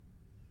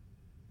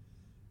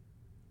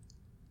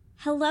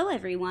Hello,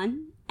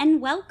 everyone,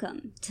 and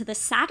welcome to the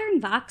Saturn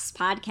Vox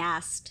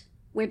podcast,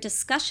 where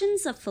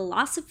discussions of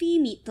philosophy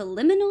meet the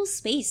liminal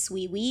space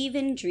we weave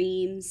in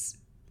dreams.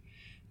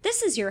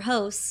 This is your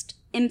host,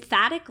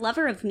 emphatic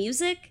lover of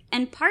music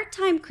and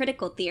part-time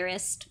critical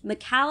theorist,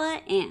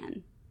 Michala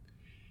Ann.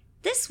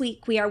 This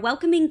week, we are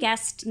welcoming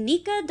guest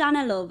Nika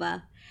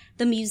Danilova,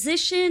 the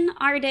musician,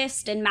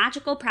 artist, and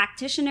magical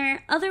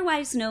practitioner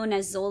otherwise known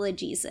as Zola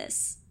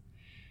Jesus.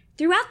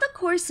 Throughout the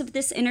course of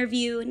this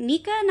interview,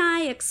 Nika and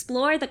I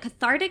explore the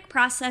cathartic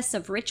process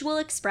of ritual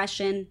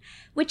expression,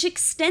 which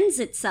extends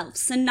itself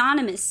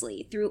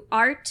synonymously through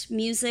art,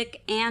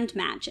 music, and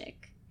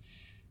magic.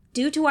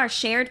 Due to our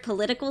shared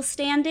political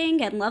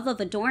standing and love of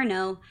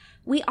Adorno,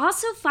 we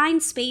also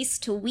find space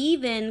to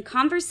weave in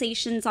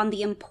conversations on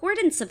the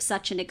importance of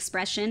such an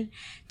expression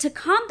to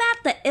combat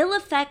the ill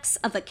effects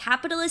of a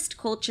capitalist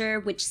culture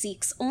which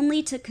seeks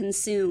only to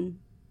consume.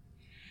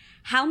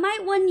 How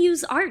might one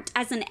use art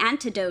as an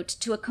antidote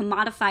to a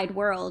commodified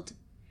world?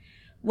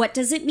 What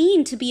does it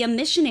mean to be a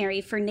missionary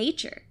for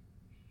nature?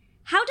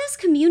 How does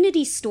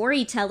community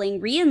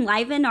storytelling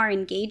re-enliven our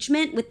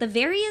engagement with the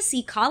various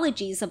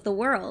ecologies of the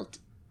world?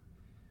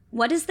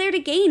 What is there to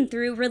gain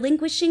through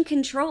relinquishing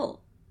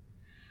control?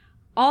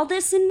 All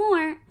this and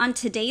more on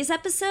today's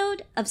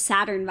episode of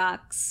Saturn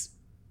Vox.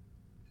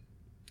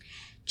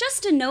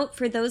 Just a note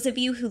for those of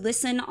you who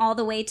listen all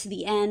the way to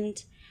the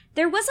end.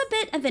 There was a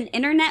bit of an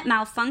internet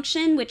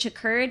malfunction which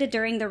occurred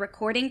during the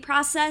recording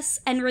process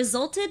and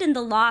resulted in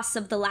the loss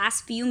of the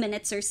last few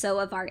minutes or so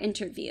of our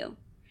interview.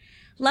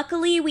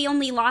 Luckily, we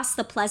only lost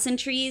the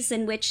pleasantries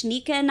in which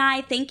Nika and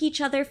I thank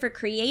each other for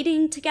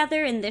creating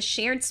together in this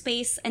shared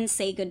space and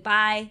say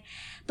goodbye,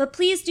 but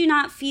please do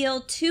not feel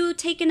too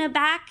taken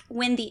aback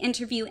when the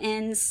interview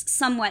ends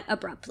somewhat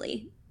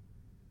abruptly.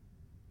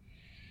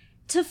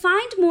 To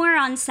find more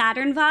on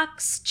Saturn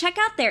Vox, check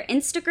out their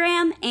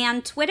Instagram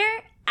and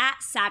Twitter at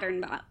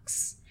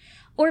SaturnVox,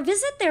 or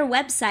visit their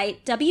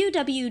website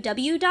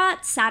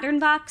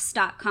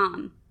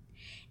www.saturnvox.com.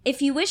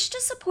 If you wish to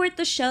support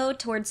the show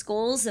towards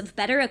goals of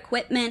better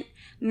equipment,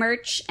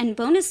 merch, and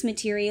bonus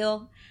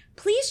material,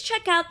 please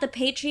check out the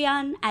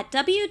Patreon at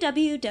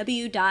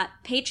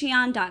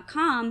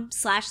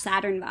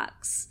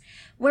www.patreon.com/SaturnVox,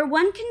 where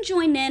one can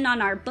join in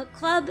on our book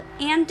club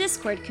and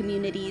Discord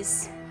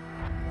communities.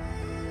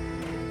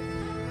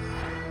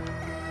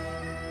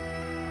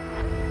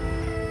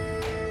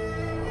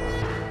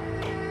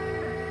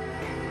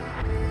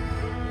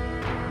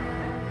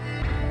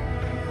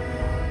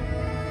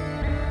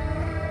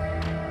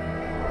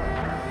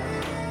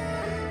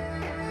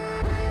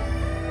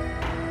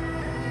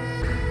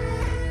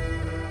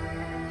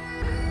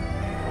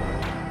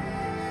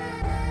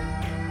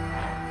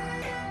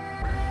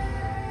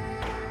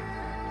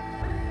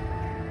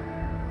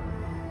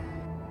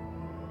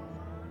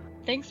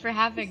 Thanks for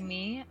having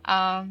me.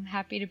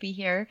 Happy to be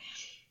here.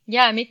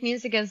 Yeah, I make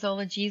music as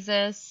Zola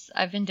Jesus.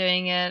 I've been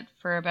doing it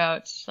for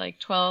about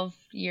 12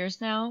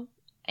 years now.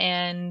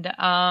 And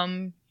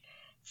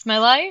it's my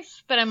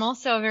life, but I'm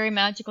also a very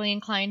magically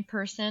inclined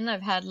person.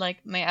 I've had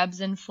my ebbs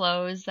and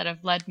flows that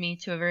have led me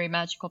to a very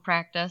magical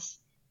practice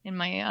in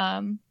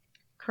my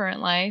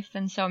current life.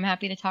 And so I'm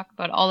happy to talk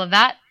about all of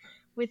that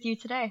with you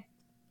today.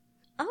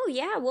 Oh,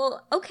 yeah.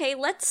 Well, okay,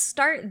 let's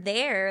start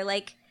there.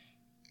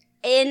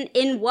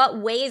 In what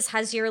ways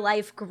has your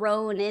life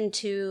grown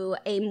into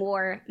a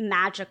more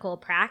magical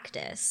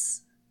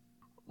practice?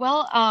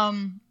 Well,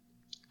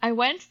 I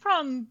went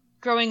from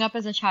growing up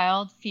as a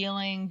child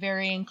feeling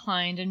very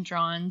inclined and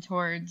drawn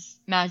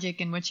towards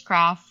magic and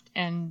witchcraft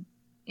and,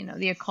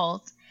 the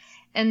occult.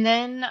 And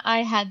then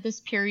I had this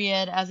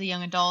period as a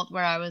young adult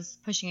where I was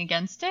pushing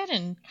against it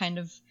and kind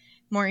of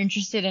more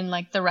interested in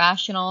the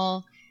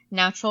rational,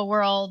 natural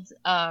world,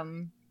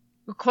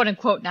 quote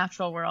unquote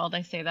natural world.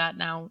 I say that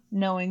now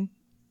knowing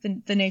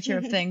the nature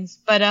of things.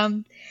 But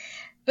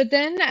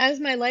then as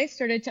my life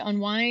started to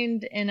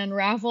unwind and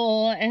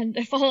unravel and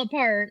fall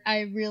apart,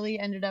 I really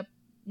ended up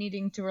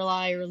needing to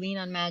rely or lean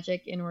on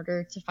magic in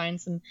order to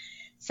find some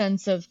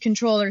sense of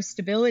control or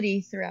stability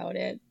throughout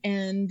it.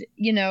 And,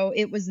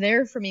 it was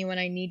there for me when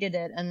I needed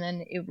it. And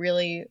then it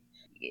really,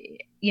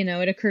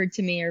 it occurred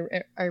to me,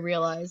 or I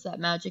realized that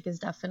magic is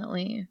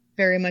definitely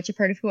very much a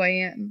part of who I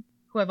am,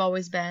 who I've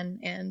always been,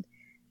 and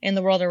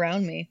the world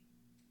around me.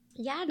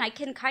 Yeah, and I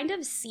can kind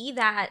of see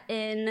that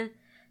in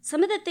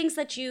some of the things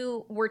that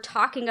you were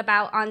talking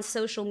about on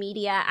social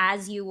media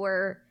as you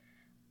were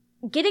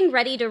getting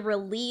ready to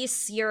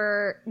release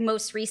your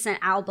most recent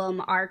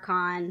album,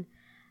 Archon.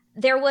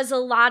 There was a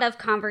lot of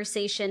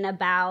conversation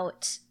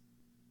about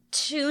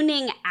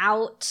tuning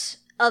out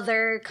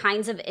other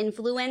kinds of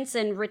influence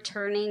and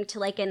returning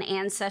to an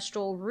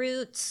ancestral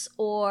roots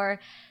or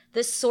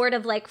this sort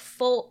of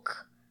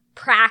folk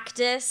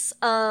practice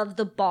of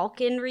the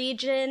Balkan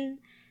region.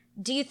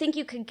 Do you think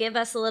you could give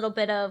us a little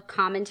bit of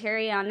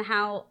commentary on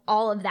how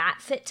all of that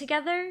fit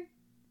together?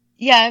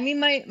 Yeah, I mean,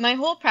 my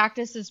whole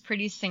practice is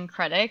pretty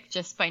syncretic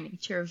just by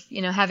nature of,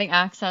 having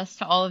access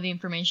to all of the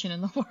information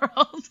in the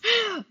world.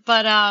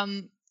 But,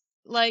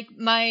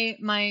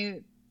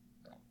 my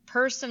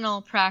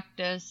personal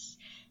practice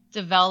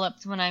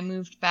developed when I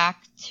moved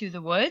back to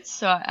the woods.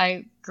 So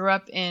I grew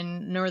up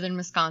in northern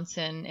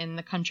Wisconsin in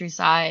the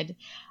countryside,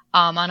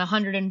 on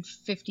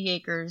 150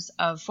 acres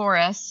of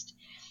forest.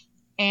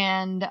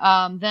 And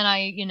then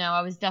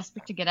I was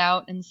desperate to get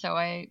out. And so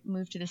I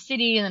moved to the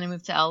city, and then I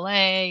moved to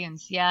LA and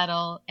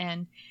Seattle.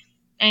 And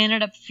I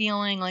ended up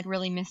feeling like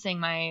really missing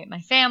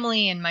my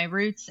family and my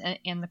roots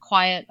and the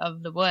quiet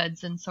of the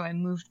woods. And so I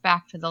moved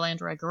back to the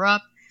land where I grew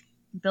up,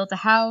 built a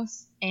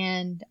house,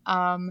 and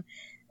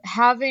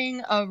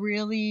having a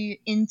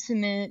really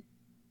intimate,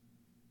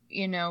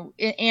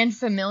 and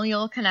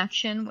familial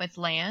connection with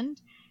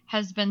land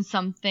has been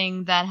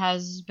something that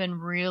has been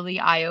really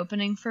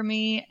eye-opening for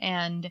me.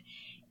 And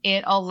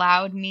it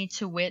allowed me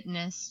to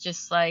witness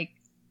just like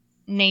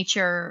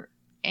nature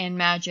and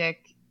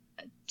magic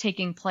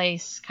taking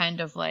place kind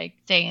of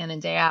like day in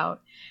and day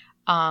out.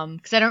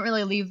 Because I don't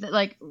really leave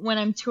like when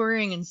I'm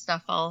touring and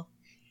stuff, I'll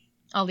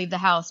leave the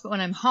house. But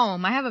when I'm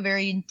home, I have a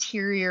very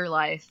interior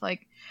life.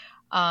 Like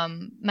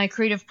my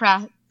creative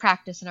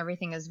practice and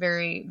everything is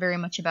very, very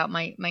much about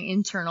my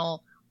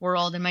internal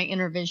world and my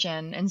inner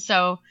vision. And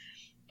so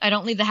I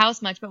don't leave the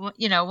house much, but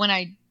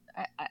when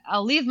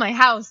I'll leave my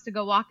house to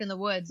go walk in the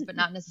woods, but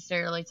not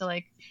necessarily to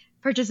like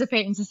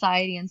participate in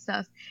society and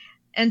stuff.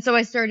 And so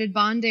I started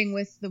bonding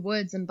with the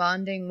woods and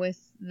bonding with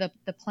the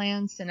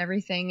plants and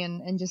everything,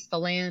 and just the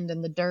land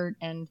and the dirt,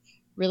 and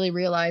really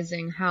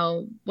realizing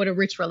what a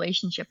rich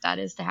relationship that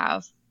is to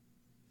have.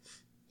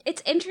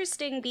 It's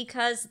interesting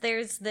because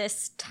there's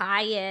this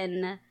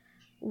tie-in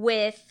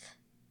with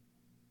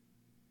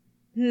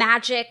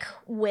magic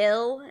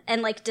will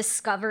and like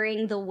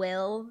discovering the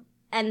will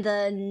and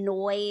the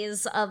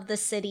noise of the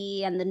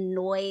city and the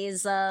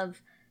noise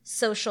of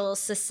social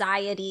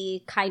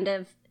society kind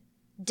of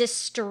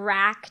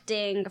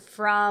distracting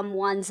from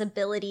one's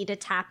ability to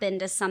tap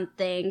into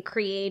something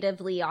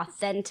creatively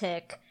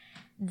authentic,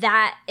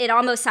 that it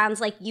almost sounds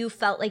like you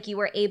felt like you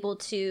were able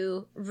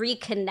to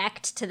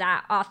reconnect to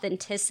that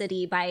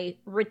authenticity by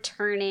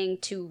returning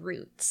to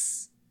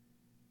roots.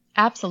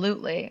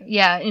 Absolutely.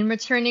 Yeah. In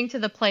returning to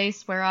the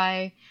place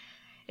where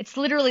it's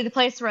literally the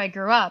place where I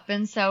grew up.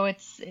 And so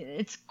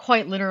it's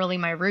quite literally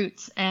my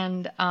roots,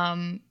 and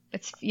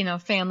it's,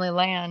 family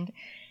land.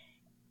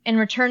 And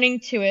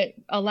returning to it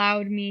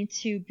allowed me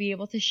to be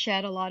able to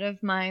shed a lot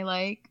of my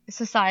like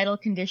societal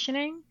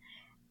conditioning,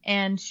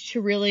 and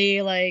to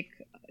really like,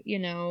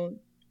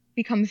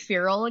 become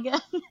feral again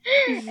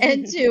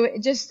and to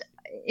just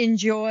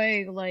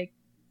enjoy like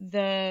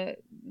the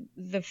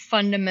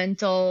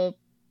fundamental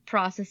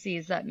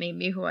processes that made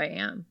me who I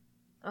am.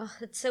 Oh,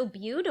 it's so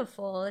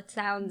beautiful. It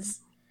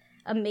sounds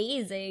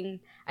amazing.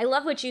 I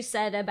love what you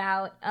said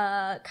about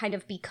kind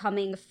of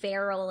becoming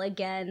feral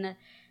again.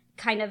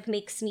 Kind of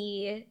makes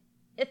me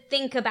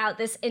think about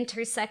this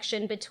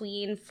intersection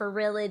between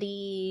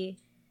ferility,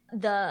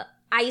 the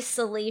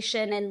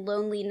isolation and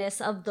loneliness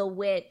of the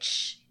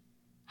witch,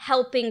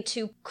 helping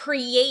to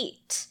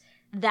create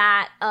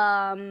that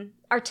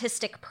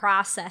artistic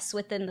process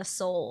within the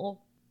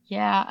soul.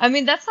 Yeah, I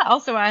mean, that's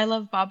also why I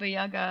love Baba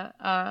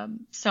Yaga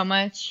so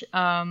much.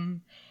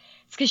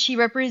 It's because she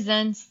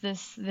represents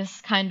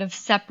this kind of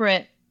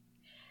separate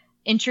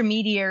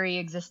intermediary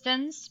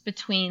existence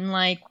between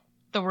like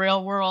the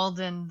real world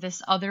and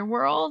this other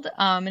world.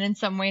 And in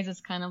some ways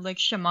it's kind of like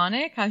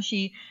shamanic how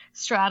she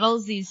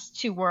straddles these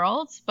two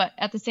worlds, but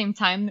at the same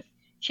time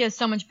she has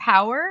so much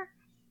power,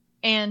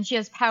 and she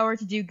has power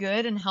to do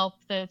good and help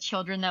the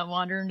children that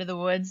wander into the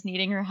woods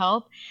needing her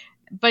help.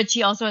 But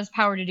she also has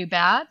power to do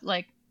bad.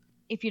 Like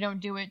if you don't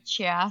do what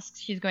she asks,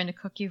 she's going to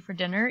cook you for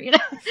dinner,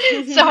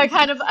 So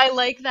I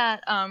like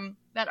that,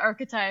 that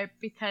archetype,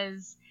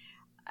 because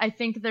I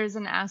think there's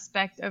an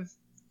aspect of,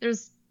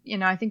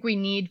 I think we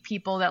need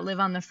people that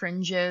live on the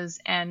fringes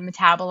and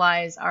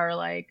metabolize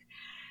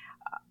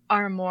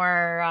our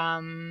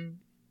more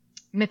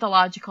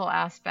mythological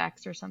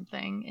aspects or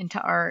something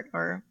into art,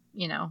 or,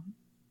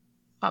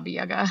 Baba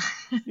Yaga.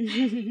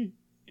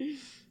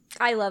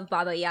 I love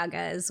Baba Yaga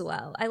as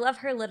well. I love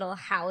her little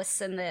house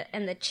and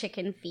the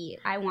chicken feet.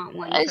 I want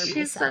one for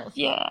myself.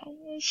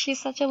 She's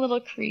such a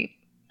little creep.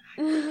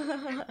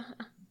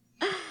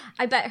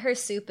 I bet her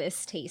soup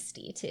is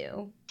tasty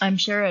too. I'm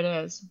sure it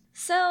is.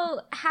 So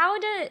how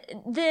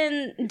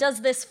does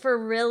this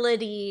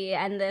virility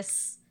and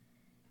this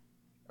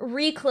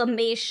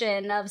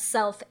reclamation of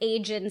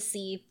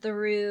self-agency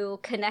through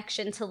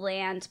connection to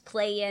land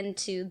play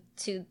into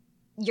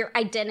your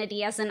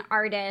identity as an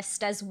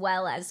artist as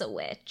well as a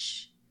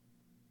witch?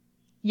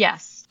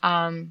 Yes.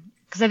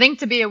 Because I think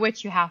to be a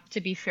witch, you have to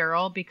be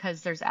feral,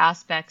 because there's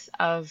aspects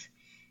of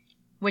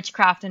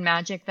witchcraft and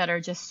magic that are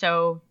just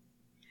so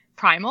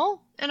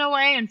primal in a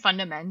way and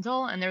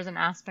fundamental. And there's an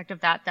aspect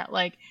of that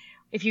like,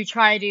 if you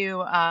try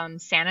to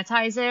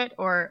sanitize it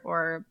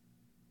or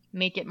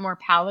make it more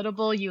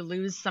palatable, you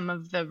lose some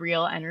of the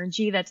real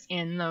energy that's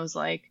in those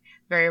like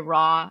very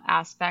raw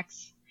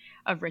aspects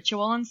of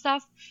ritual and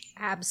stuff.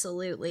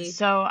 Absolutely.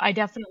 So I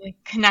definitely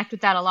connect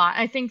with that a lot.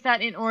 I think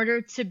that in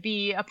order to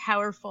be I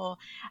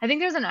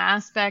think there's an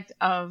aspect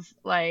of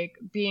like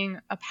being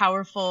a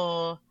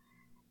powerful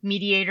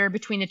mediator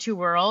between the two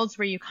worlds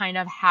where you kind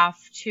of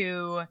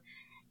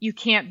you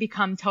can't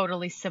become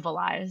totally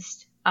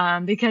civilized.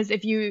 Because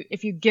if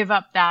you give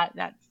up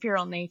that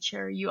feral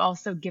nature, you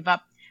also give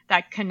up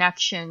that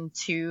connection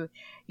to,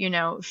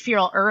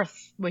 feral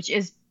earth, which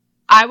is,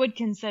 I would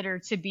consider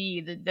to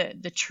be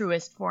the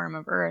truest form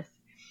of earth.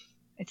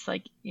 It's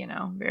like,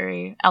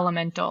 very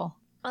elemental.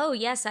 Oh,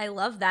 yes, I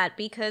love that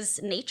because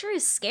nature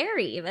is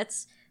scary.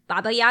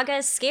 Baba Yaga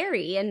is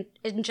scary. And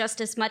just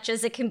as much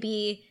as it can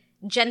be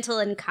gentle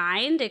and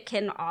kind, it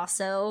can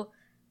also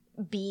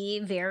be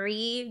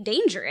very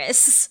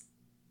dangerous.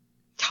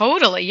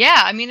 Totally,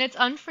 yeah. I mean, it's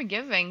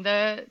unforgiving.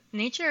 The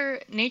nature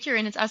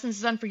in its essence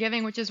is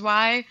unforgiving, which is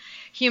why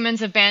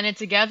humans have banded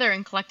together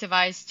and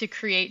collectivized to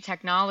create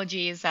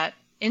technologies that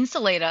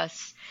insulate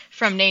us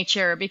from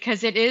nature,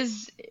 because it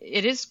is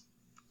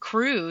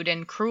crude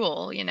and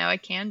cruel,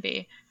 it can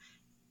be.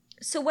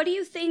 So what do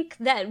you think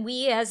that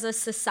we as a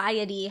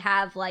society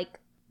have like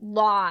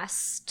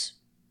lost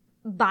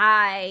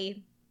by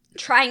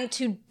trying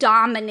to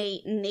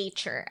dominate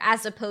nature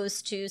as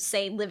opposed to,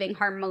 say, living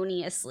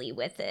harmoniously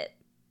with it?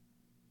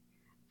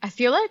 I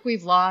feel like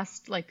we've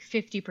lost like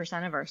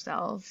 50% of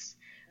ourselves,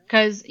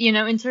 because,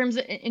 in terms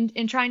of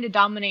in trying to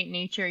dominate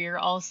nature, you're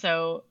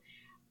also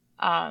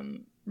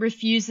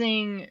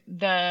refusing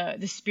the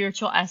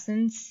spiritual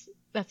essence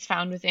that's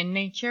found within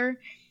nature.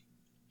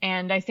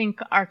 And I think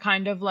our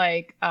kind of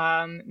like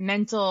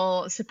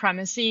mental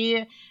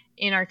supremacy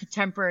in our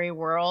contemporary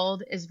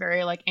world is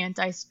very like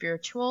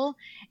anti-spiritual,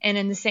 and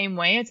in the same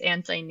way it's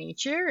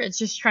anti-nature. It's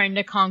just trying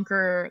to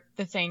conquer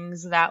the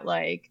things that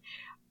like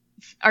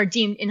are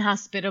deemed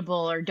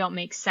inhospitable or don't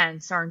make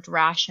sense, aren't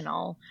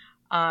rational.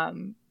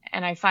 And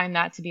I find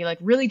that to be like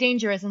really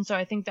dangerous. And so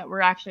I think that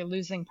we're actually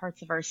losing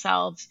parts of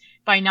ourselves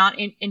by not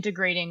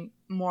integrating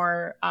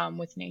more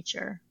with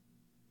nature.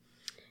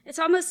 It's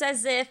almost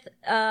as if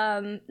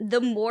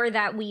the more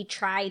that we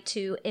try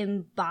to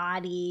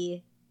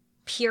embody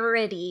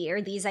purity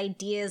or these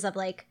ideas of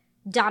like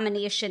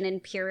domination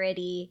and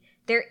purity,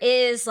 there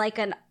is like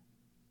an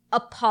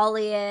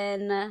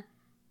Apollyon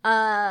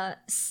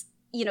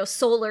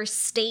solar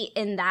state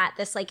in that,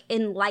 this like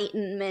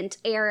enlightenment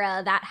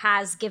era that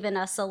has given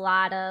us a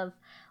lot of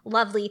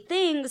lovely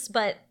things,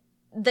 but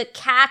the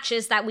catch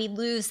is that we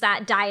lose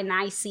that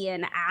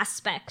Dionysian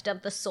aspect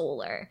of the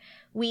solar.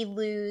 We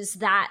lose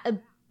that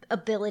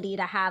ability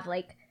to have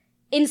like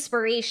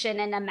inspiration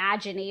and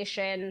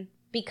imagination,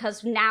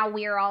 because now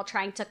we are all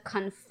trying to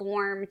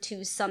conform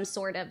to some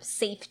sort of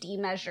safety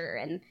measure,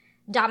 and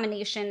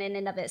domination in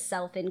and of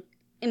itself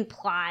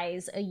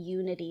implies a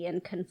unity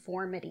and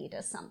conformity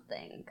to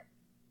something.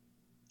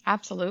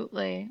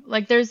 Absolutely.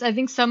 Like I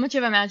think so much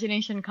of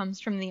imagination comes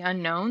from the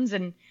unknowns,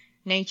 and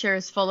nature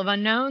is full of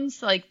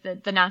unknowns, like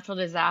the natural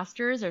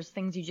disasters. There's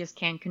things you just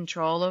can't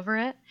control over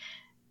it.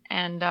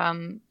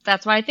 And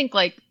that's why I think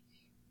like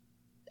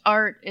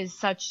art is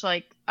such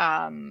like,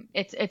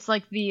 it's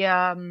like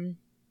the,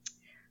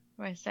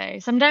 what do I say?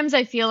 Sometimes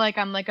I feel like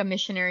I'm like a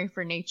missionary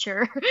for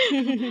nature.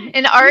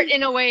 And art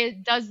in a way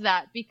does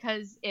that,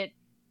 because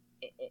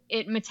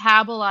it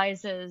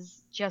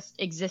metabolizes just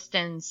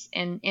existence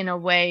in a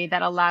way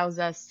that allows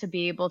us to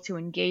be able to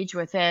engage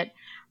with it.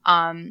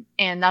 And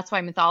that's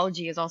why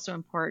mythology is also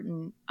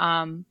important.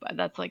 But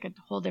that's like a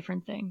whole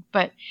different thing.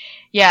 But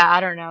yeah, I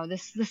don't know.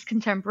 This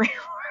contemporary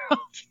world,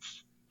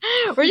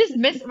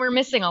 we're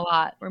missing a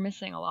lot. We're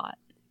missing a lot.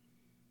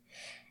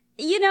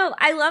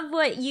 I love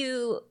what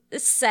you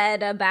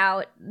said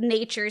about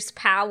nature's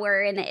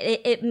power, and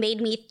it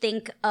made me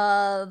think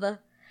of,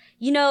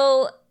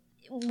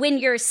 when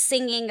you're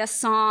singing a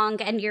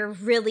song and you're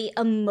really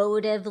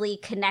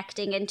emotively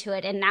connecting into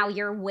it, and now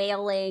you're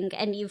wailing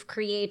and you've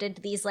created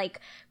these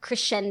like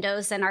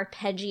crescendos and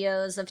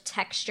arpeggios of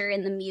texture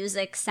in the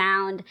music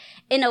sound,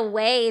 in a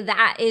way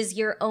that is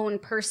your own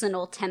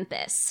personal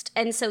tempest.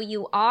 And so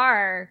you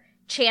are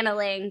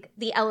channeling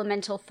the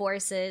elemental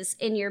forces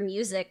in your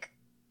music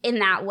in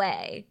that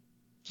way.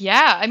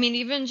 Yeah, I mean,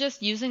 even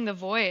just using the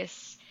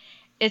voice,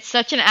 it's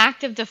such an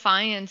act of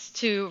defiance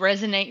to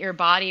resonate your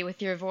body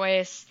with your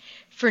voice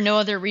for no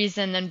other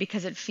reason than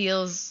because it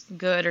feels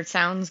good or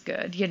sounds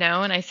good,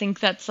 And I think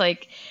that's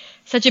like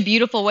such a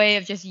beautiful way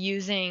of just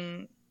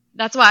using.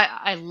 That's why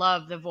I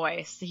love the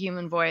voice, the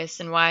human voice,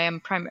 and why I'm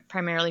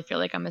primarily feel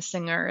like I'm a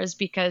singer, is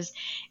because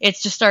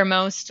it's just our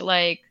most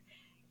like,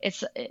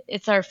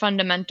 it's our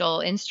fundamental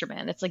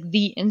instrument. It's like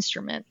the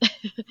instrument.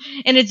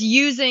 And it's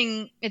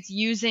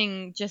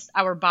using just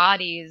our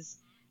bodies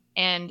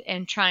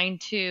and trying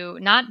to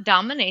not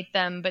dominate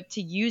them, but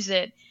to use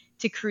it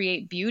to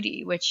create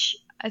beauty, which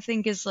I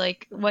think is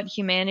like what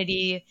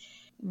humanity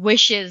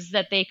wishes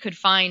that they could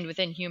find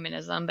within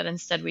humanism, but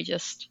instead we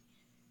just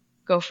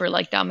go for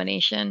like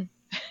domination.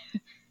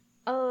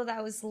 Oh,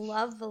 that was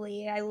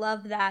lovely. I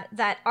love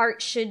that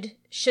art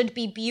should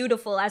be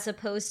beautiful as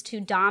opposed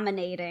to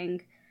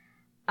dominating.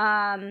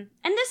 And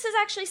this is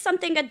actually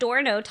something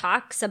Adorno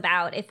talks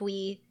about if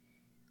we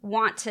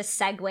want to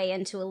segue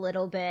into a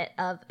little bit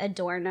of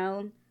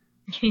Adorno.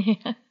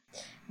 Yeah.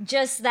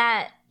 Just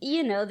that,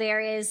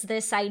 there is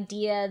this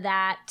idea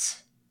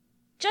that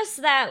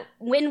just that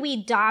when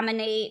we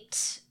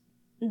dominate,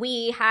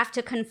 we have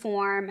to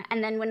conform.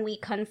 And then when we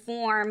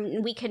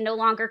conform, we can no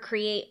longer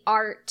create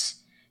art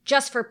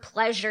just for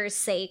pleasure's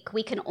sake.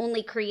 We can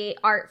only create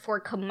art for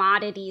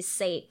commodity's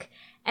sake.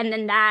 And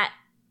then that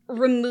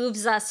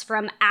removes us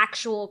from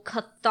actual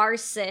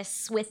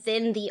catharsis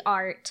within the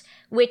art,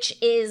 which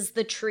is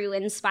the true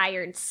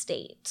inspired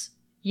state.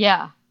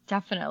 Yeah,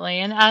 definitely.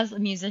 And as a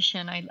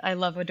musician, I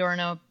love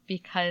Adorno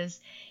because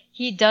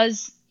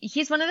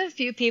he's one of the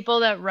few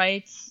people that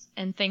writes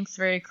and thinks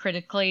very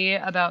critically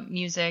about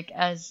music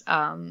as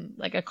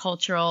like a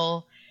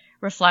cultural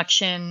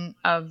reflection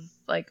of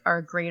like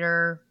our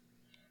greater,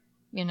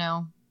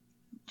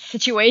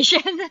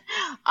 situation.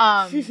 But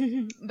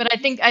I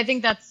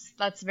think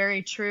that's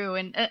very true.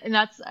 And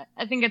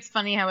I think it's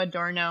funny how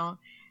Adorno,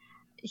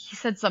 he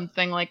said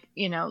something like,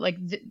 like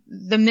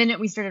the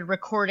minute we started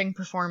recording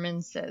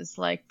performances,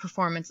 like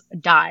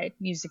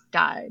music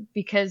died,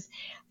 because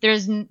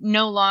there's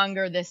no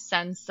longer this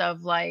sense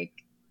of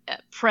like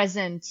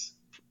presence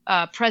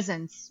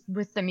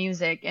with the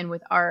music and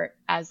with art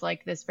as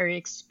like this very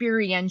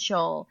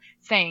experiential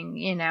thing.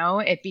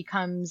 It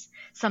becomes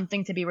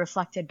something to be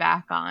reflected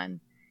back on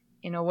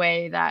in a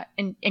way that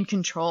and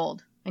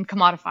controlled and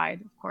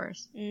commodified, of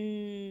course.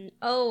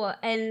 Oh,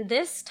 and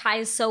this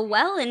ties so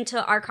well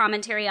into our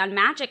commentary on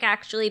magic,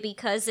 actually,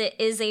 because it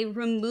is a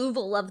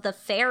removal of the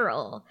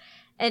feral,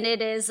 and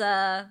it is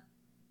a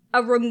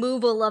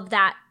removal of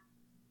that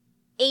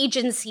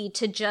agency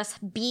to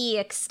just be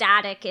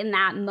ecstatic in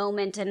that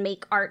moment and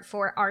make art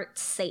for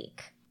art's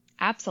sake.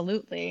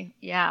 Absolutely.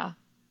 Yeah.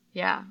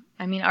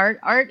 I mean,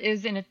 art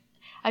is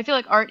I feel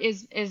like art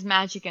is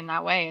magic in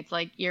that way. It's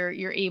like you're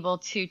able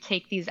to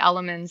take these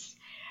elements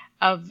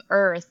of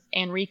earth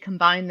and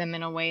recombine them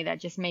in a way that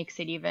just makes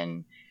it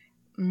even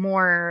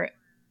more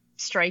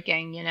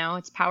striking.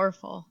 It's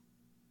powerful.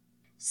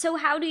 So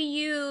how do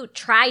you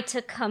try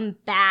to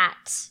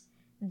combat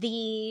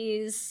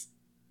these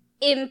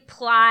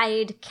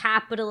implied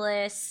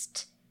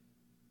capitalist,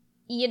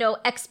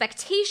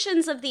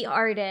 expectations of the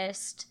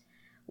artist?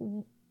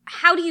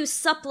 How do you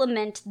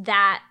supplement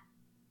that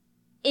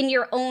in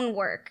your own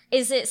work?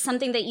 Is it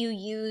something that you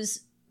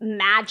use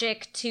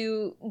magic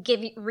to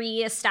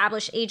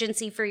reestablish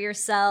agency for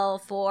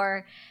yourself,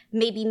 or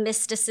maybe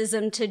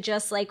mysticism to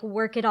just like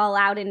work it all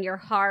out in your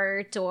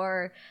heart,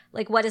 or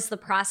like what is the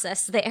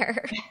process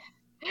there?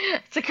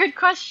 It's a good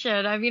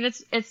question. I mean,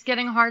 it's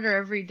getting harder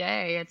every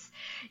day. It's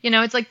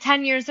like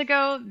 10 years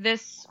ago,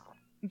 this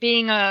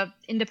being a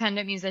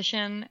independent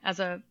musician, as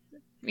a,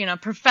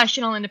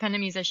 professional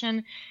independent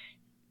musician,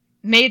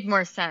 made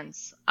more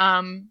sense.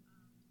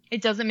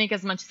 It doesn't make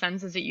as much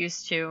sense as it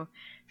used to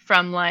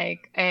from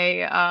like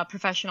a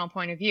professional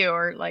point of view,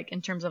 or like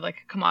in terms of like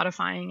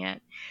commodifying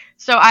it.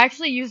 So I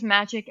actually use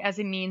magic as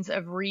a means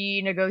of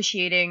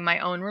renegotiating my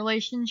own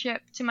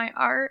relationship to my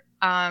art.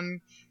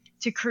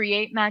 To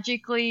create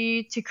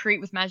magically, to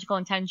create with magical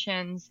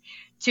intentions,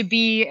 to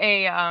be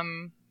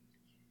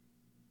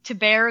to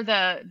bear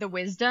the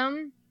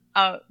wisdom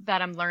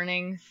that I'm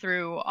learning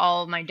through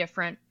all my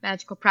different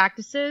magical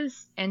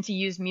practices, and to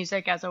use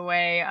music as a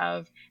way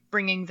of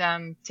bringing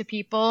them to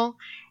people.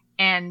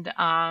 And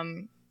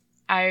I'm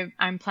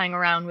playing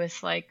around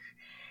with like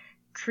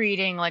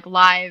creating like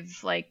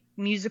live like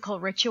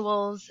musical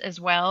rituals as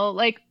well,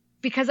 like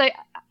because I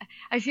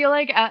feel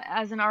like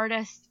as an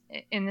artist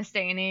in this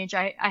day and age,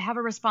 I have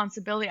a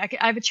responsibility. I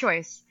have a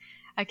choice.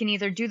 I can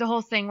either do the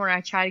whole thing where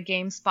I try to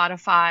game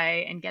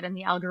Spotify and get in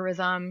the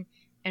algorithm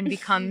and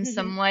become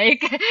some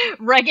like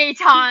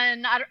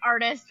reggaeton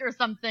artist or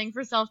something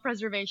for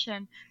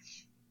self-preservation,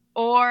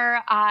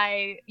 or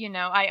I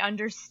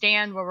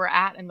understand where we're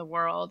at in the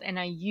world and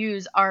I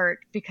use art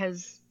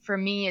because for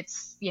me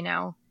it's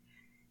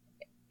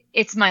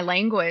my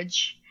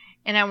language,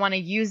 and I want to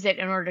use it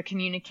in order to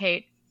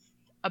communicate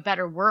a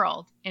better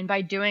world. And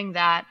by doing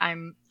that, I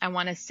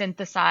want to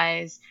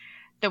synthesize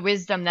the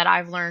wisdom that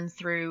I've learned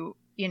through,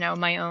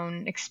 my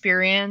own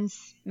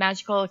experience,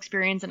 magical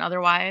experience and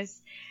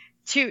otherwise,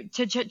 to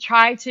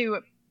try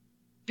to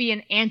be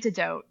an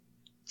antidote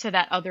to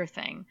that other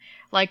thing.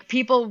 Like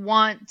people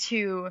want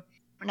to,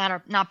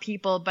 not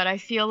people, but I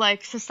feel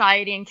like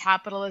society and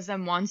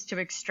capitalism wants to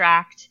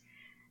extract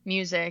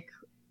music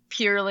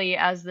purely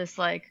as this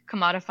like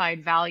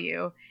commodified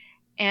value.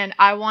 And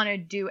I want to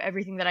do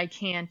everything that I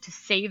can to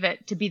save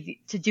it, to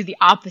do the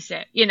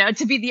opposite,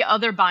 to be the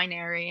other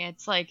binary.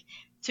 It's like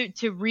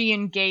to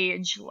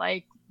re-engage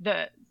like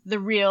the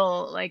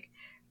real like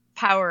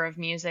power of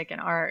music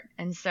and art.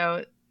 And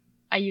so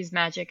I use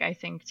magic, I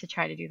think, to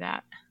try to do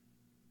that.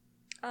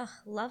 Oh,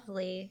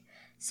 lovely.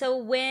 So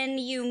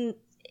was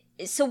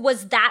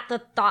that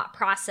the thought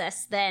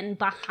process then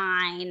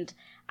behind,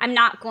 I'm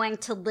not going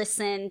to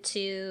listen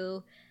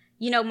to,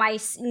 my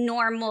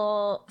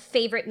normal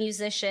favorite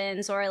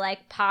musicians or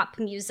like pop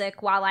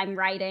music while I'm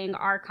writing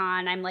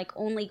Archon. I'm like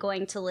only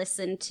going to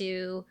listen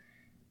to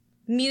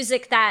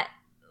music that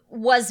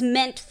was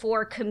meant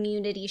for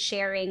community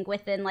sharing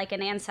within like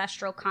an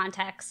ancestral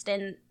context.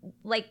 And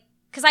like,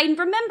 because I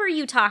remember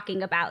you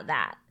talking about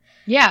that.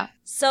 Yeah.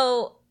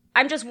 So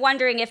I'm just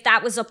wondering if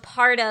that was a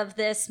part of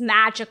this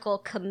magical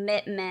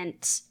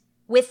commitment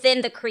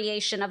within the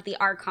creation of the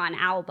Archon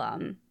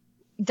album.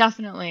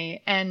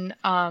 Definitely. And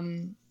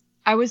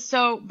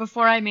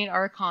before I made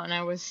Archon,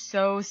 I was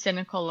so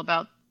cynical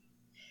about,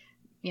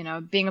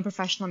 being a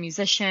professional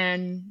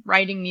musician,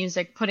 writing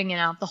music, putting it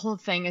out, the whole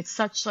thing. It's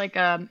such like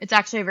it's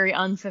actually a very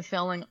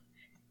unfulfilling.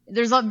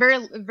 There's a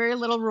very, very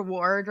little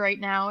reward right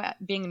now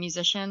at being a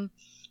musician.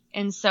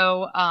 And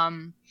so,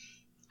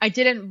 I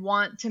didn't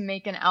want to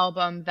make an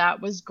album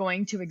that was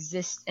going to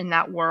exist in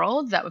that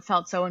world that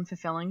felt so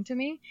unfulfilling to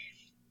me.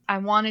 I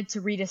wanted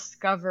to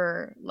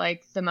rediscover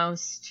like the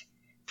most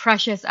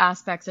precious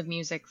aspects of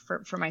music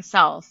for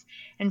myself.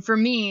 And for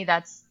me,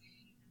 that's,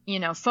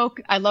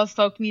 folk. I love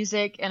folk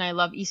music and I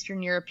love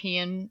Eastern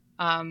European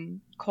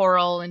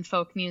choral and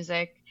folk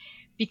music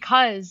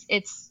because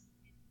it's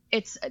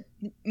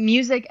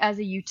music as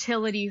a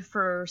utility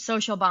for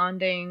social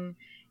bonding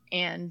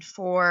and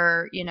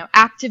for,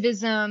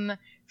 activism,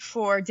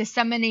 for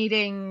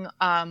disseminating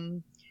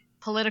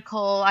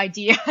political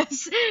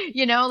ideas.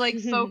 Like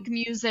folk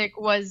music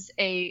was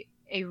a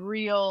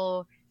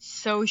real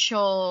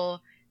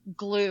social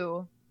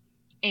glue.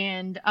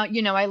 And,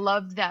 I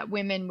loved that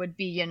women would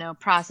be,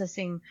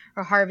 processing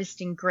or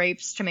harvesting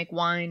grapes to make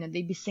wine, and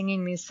they'd be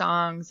singing these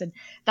songs. And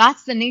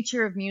that's the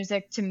nature of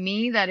music to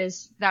me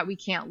that we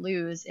can't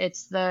lose.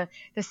 It's the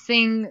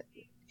thing.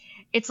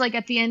 It's like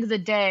at the end of the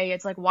day,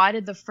 it's like, why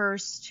did the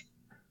first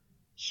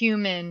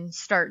human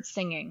start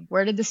singing?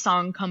 Where did the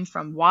song come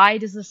from? Why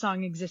does the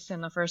song exist in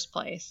the first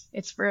place?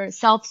 It's for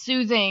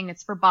self-soothing.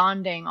 It's for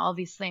bonding, all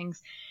these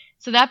things.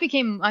 So that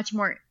became much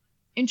more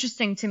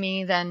interesting to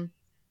me than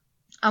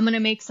I'm going to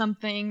make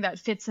something that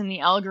fits in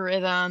the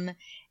algorithm.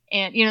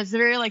 And, it's a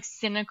very like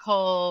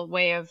cynical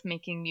way of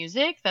making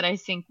music that I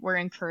think we're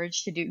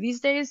encouraged to do these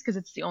days because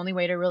it's the only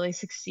way to really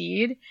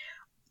succeed.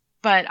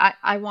 But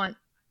I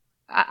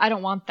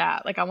don't want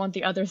that. Like, I want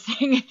the other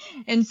thing.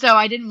 And so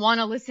I didn't want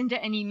to listen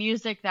to any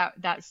music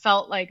that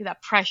felt like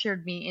that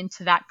pressured me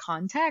into that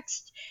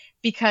context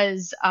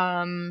because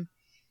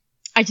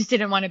I just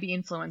didn't want to be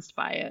influenced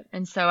by it.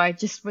 And so I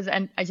just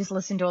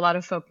listened to a lot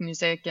of folk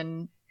music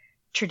and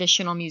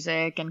traditional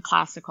music and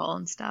classical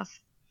and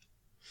stuff.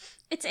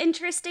 It's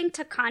interesting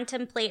to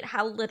contemplate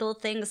how little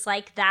things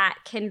like that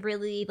can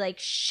really like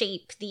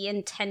shape the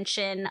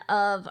intention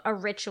of a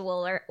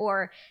ritual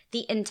or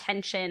the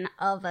intention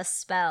of a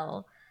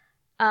spell.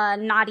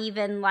 Not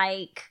even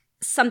like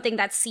something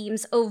that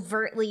seems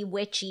overtly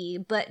witchy,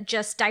 but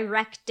just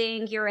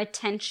directing your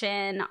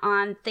attention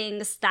on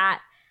things that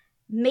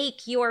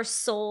make your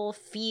soul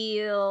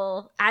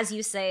feel, as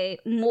you say,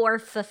 more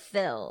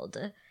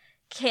fulfilled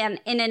can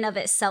in and of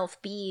itself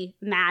be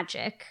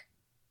magic.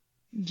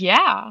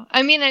 Yeah.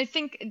 I mean, I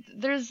think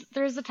there's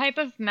a type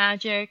of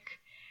magic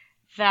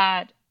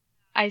that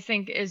I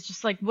think is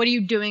just like, what are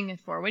you doing it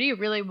for? What do you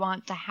really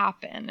want to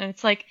happen? And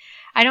it's like,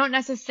 I don't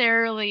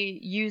necessarily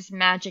use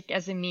magic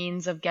as a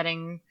means of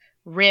getting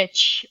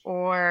rich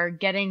or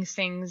getting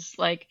things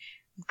like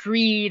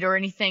greed or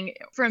anything.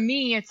 For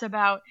me, it's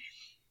about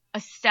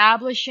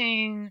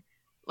establishing,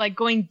 like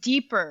going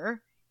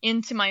deeper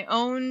into my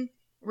own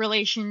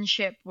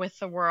relationship with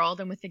the world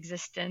and with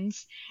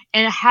existence,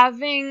 and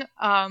having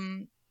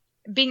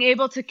being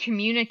able to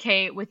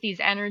communicate with these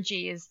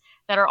energies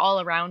that are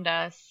all around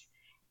us.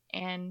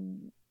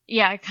 And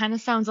yeah, it kind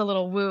of sounds a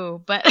little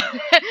woo, but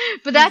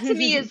but that to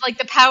me is like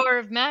the power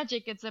of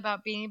magic. It's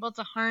about being able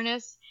to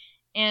harness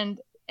and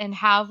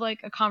have like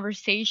a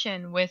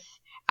conversation with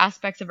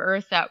aspects of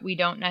Earth that we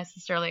don't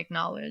necessarily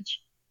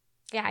acknowledge.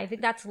 Yeah, I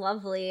think that's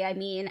lovely. I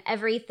mean,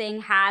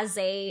 everything has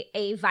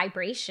a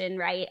vibration,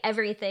 right?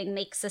 Everything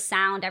makes a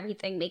sound,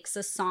 everything makes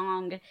a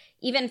song.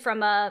 Even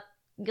from a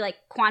like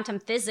quantum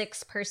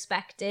physics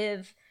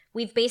perspective,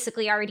 we've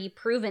basically already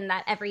proven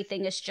that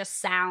everything is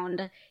just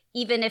sound,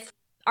 even if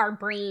our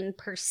brain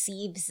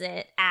perceives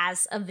it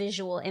as a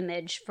visual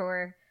image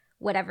for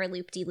whatever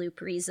loop-de-loop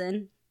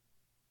reason.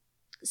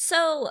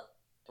 So,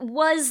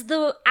 was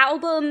the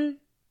album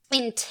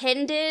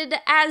intended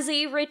as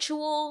a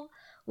ritual?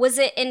 Was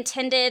it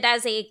intended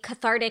as a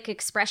cathartic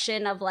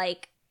expression of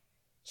like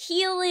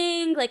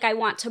healing? Like, I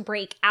want to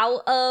break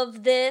out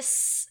of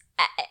this,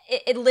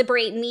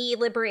 liberate me,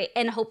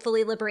 and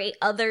hopefully liberate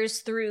others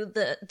through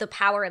the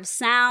power of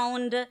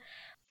sound.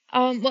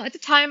 Well, at the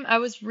time I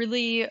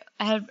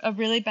had a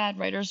really bad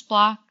writer's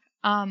block.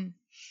 I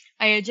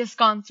had just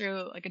gone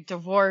through like a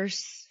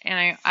divorce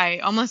and I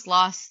almost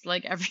lost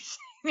like everything.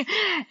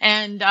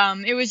 And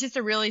it was just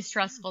a really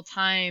stressful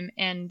time.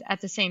 And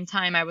at the same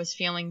time, I was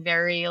feeling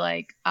very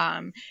like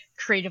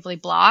creatively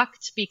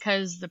blocked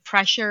because the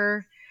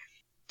pressure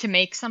to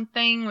make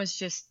something was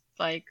just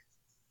like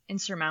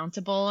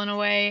insurmountable in a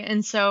way.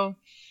 And so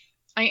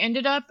I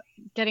ended up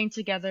getting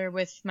together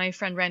with my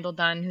friend Randall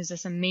Dunn, who's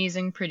this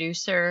amazing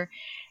producer,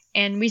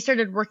 and we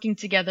started working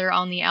together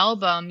on the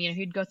album.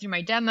 He'd go through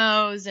my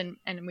demos and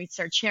we'd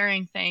start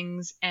sharing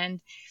things. And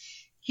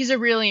he's a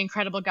really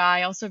incredible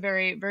guy, also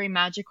very, very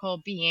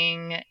magical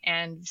being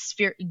and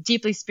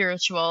deeply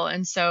spiritual.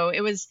 And so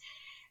it was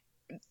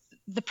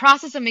the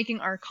process of making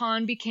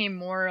Archon became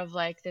more of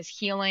like this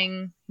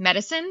healing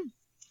medicine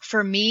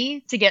for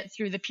me to get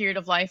through the period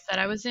of life that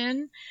I was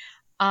in.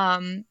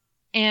 And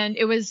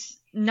it was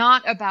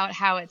not about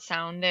how it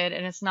sounded,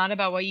 and it's not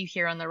about what you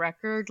hear on the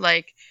record.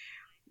 Like,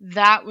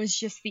 that was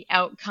just the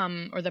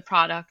outcome or the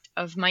product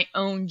of my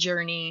own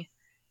journey.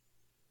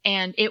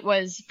 And it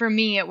was, for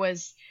me, it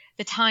was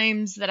the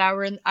times that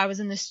I was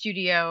in the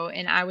studio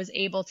and I was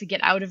able to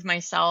get out of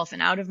myself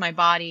and out of my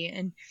body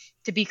and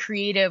to be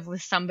creative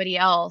with somebody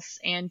else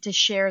and to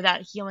share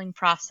that healing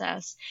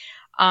process.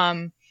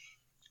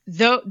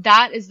 Though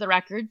that is the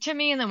record to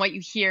me. And then what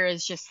you hear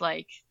is just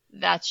like,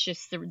 that's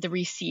just the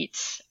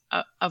receipts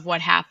of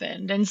what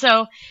happened. And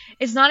so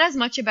it's not as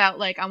much about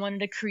like, I wanted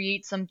to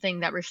create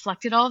something that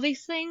reflected all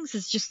these things.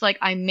 It's just like,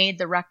 I made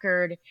the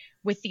record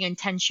with the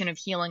intention of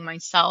healing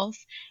myself.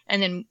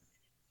 And then,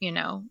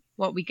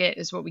 what we get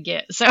is what we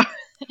get. So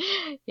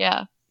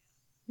yeah.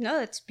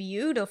 No, it's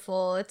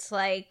beautiful. It's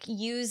like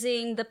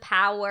using the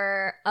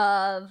power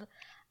of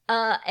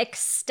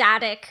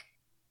ecstatic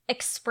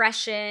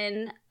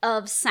expression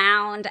of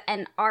sound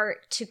and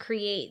art to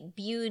create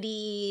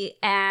beauty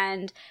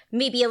and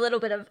maybe a little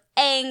bit of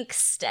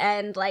angst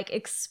and like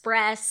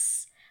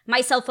express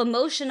myself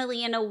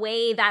emotionally in a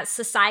way that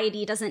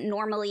society doesn't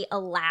normally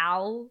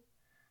allow.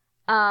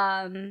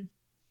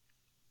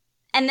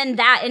 And then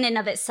that in and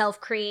of itself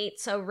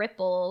creates a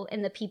ripple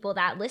in the people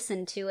that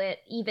listen to it,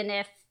 even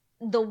if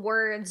the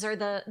words or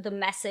the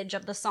message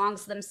of the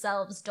songs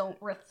themselves don't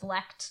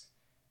reflect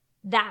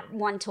that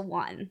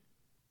one-to-one.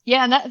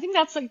 Yeah, and I think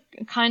that's a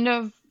kind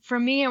of, for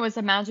me, it was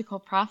a magical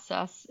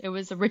process. It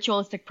was a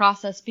ritualistic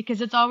process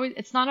because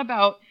it's not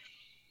about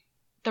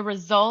the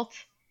result.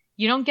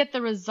 You don't get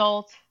the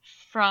result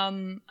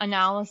from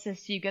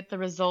analysis. You get the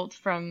result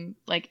from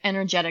like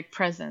energetic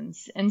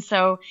presence. And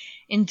so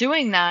in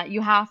doing that,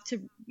 you have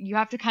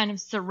to kind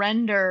of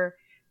surrender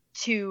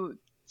to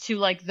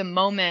like the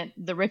moment,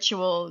 the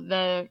ritual,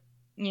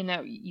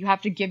 you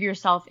have to give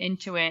yourself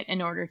into it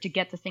in order to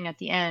get the thing at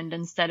the end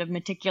instead of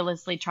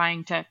meticulously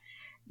trying to,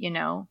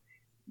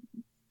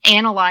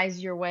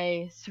 analyze your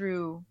way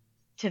through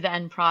to the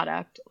end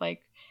product.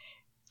 Like,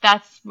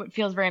 that's what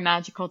feels very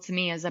magical to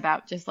me, is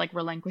about just like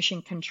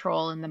relinquishing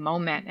control in the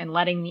moment and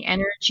letting the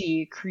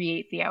energy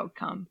create the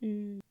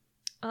outcome.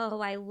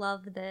 Oh, I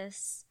love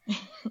this.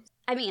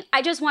 I mean,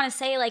 I just want to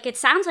say, like, it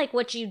sounds like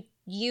what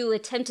you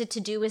attempted to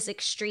do is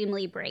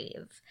extremely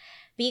brave,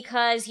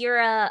 because you're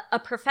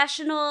a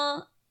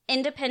professional,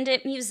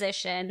 independent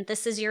musician.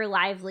 This is your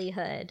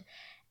livelihood.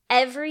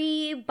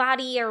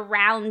 Everybody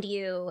around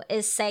you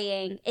is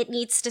saying it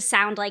needs to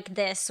sound like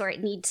this, or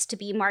it needs to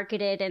be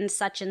marketed in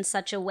such and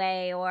such a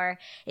way, or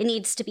it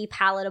needs to be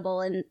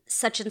palatable in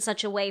such and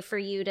such a way for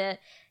you to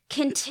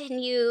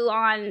continue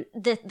on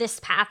this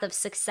path of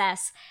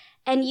success.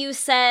 And you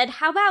said,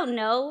 how about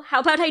no? How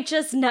about I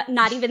just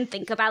not even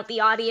think about the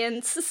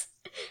audience?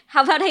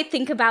 How about I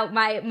think about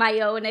my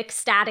own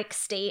ecstatic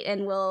state,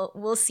 and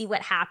we'll see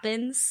what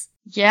happens?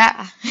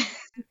 Yeah.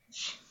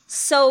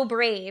 So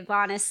brave,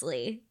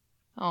 honestly.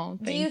 Oh,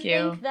 thank you. Do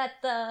you think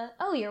that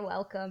oh, you're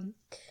welcome.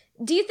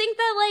 Do you think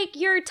that like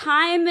your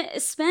time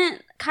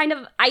spent kind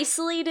of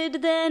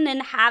isolated then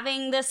and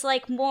having this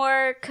like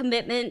more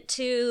commitment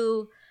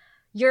to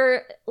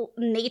your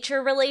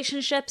nature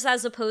relationships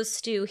as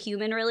opposed to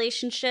human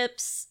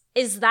relationships,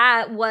 is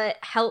that what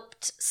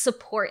helped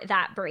support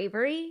that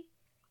bravery?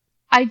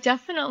 I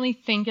definitely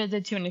think it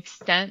did to an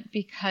extent,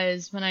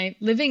 because when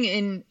living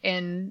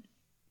in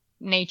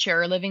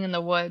nature, living in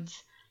the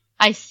woods,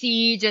 I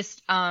see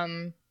just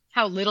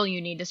how little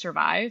you need to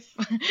survive.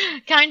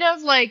 Kind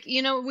of like,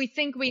 we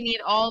think we need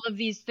all of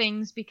these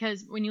things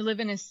because when you live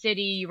in a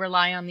city, you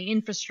rely on the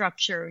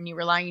infrastructure and you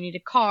need a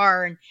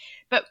car.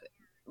 But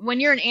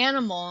when you're an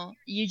animal,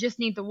 you just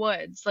need the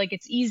woods. Like,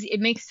 it's easy. It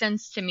makes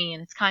sense to me.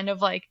 And it's kind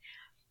of like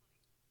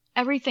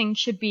everything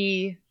should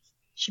be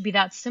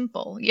that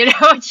simple.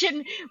 I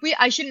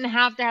shouldn't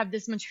have to have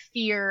this much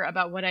fear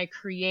about what I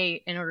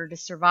create in order to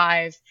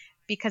survive,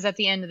 because at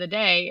the end of the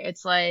day,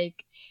 it's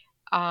like,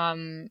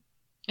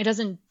 it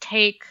doesn't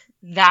take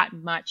that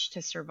much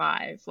to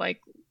survive. Like,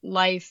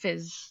 life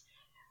is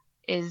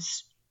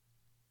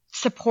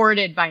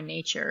supported by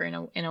nature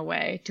in a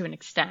way, to an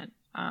extent.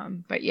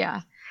 But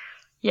yeah,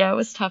 it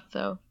was tough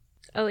though.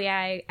 Oh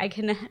yeah, I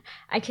can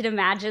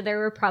imagine there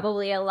were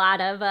probably a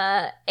lot of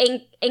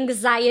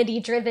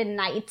anxiety-driven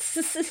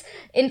nights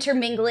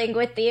intermingling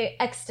with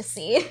the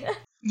ecstasy.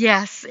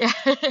 Yes.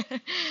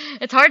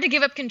 It's hard to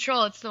give up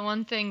control. It's the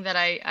one thing that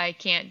I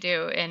can't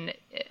do, and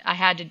I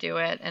had to do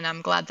it, and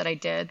I'm glad that I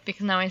did,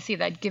 because now I see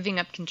that giving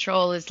up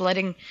control is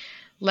letting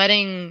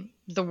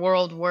the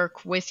world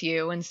work with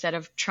you instead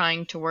of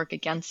trying to work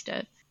against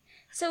it.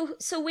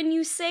 So when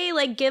you say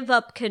like give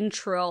up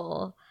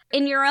control,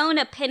 in your own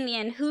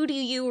opinion, who do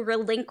you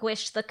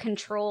relinquish the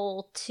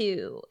control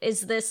to?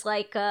 Is this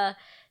like a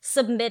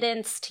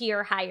submittance to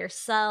your higher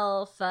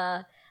self,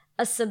 a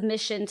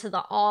submission to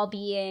the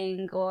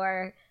all-being,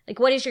 or like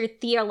what is your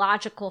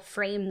theological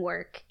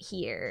framework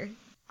here?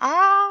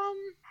 I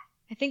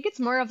think it's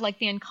more of like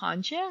the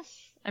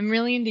unconscious. I'm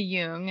really into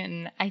Jung,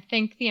 and I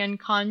think the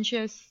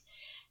unconscious,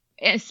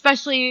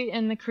 especially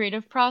in the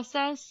creative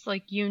process,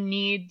 like you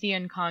need the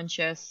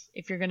unconscious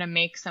if you're going to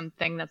make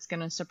something that's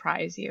going to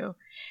surprise you.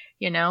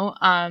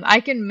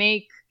 I can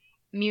make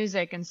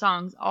music and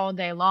songs all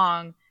day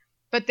long,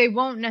 but they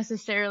won't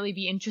necessarily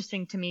be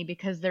interesting to me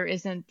because there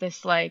isn't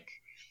this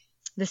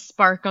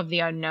spark of the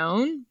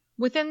unknown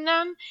within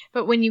them.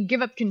 But when you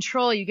give up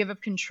control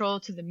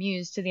to the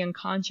muse, to the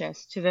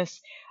unconscious, to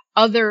this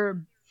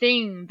other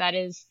thing that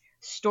is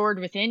stored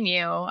within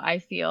you, I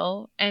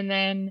feel. And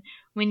then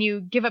when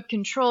you give up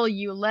control,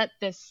 you let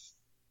this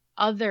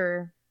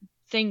other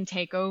thing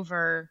take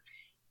over.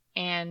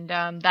 And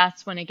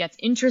that's when it gets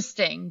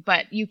interesting.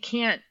 But you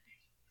can't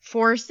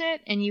force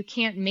it and you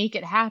can't make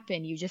it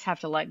happen. You just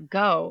have to let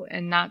go.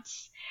 And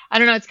that's, I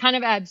don't know, it's kind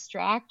of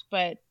abstract,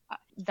 but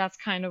that's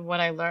kind of what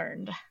I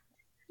learned.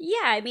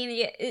 Yeah, I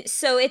mean,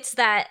 so it's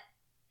that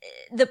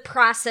the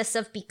process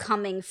of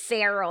becoming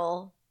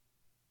feral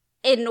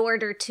in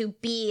order to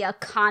be a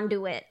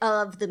conduit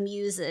of the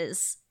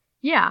muses.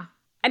 Yeah.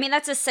 I mean,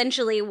 that's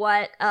essentially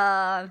what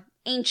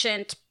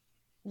ancient,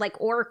 like,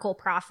 oracle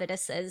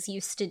prophetesses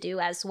used to do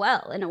as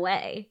well, in a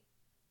way.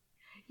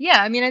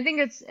 Yeah, I mean, I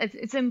think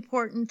it's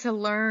important to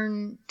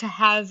learn to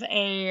have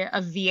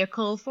a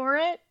vehicle for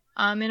it,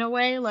 in a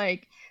way.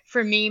 Like,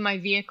 for me, my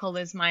vehicle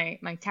is my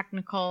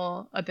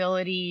technical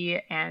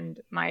ability and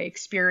my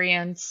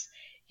experience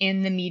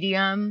in the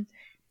medium.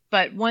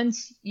 But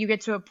once you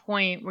get to a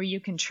point where you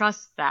can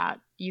trust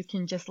that, you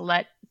can just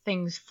let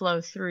things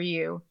flow through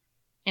you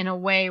in a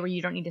way where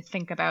you don't need to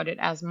think about it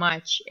as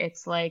much.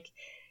 It's like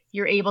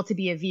you're able to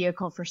be a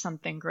vehicle for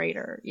something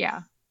greater.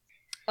 Yeah.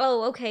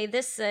 Oh, okay.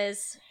 This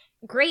is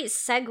great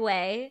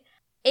segue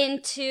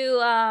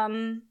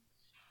into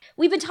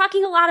we've been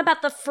talking a lot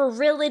about the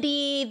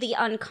ferility, the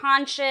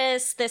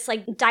unconscious, this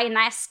like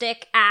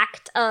dynastic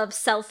act of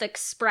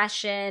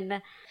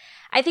self-expression.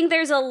 I think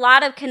there's a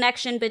lot of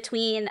connection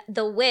between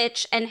the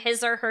witch and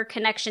his or her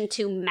connection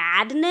to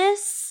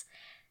madness.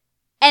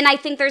 And I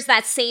think there's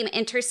that same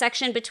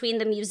intersection between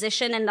the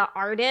musician and the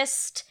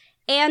artist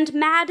and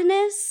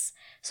madness.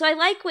 So I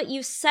like what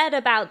you said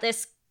about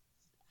this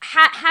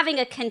having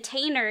a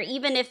container,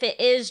 even if it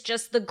is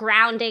just the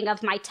grounding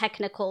of my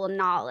technical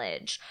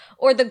knowledge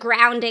or the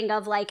grounding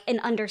of like an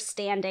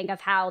understanding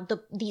of how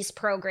these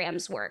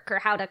programs work or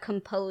how to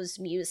compose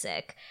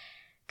music.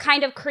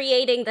 Kind of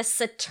creating the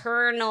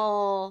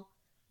eternal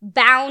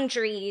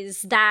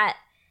boundaries that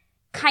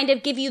kind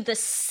of give you the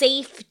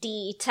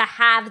safety to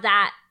have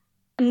that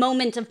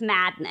moment of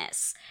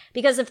madness.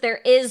 Because if there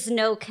is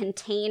no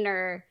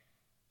container,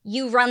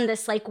 you run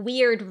this like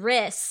weird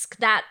risk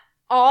that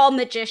all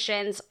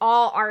magicians,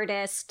 all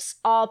artists,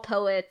 all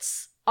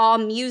poets, all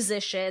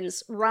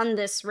musicians run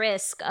this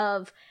risk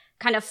of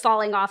kind of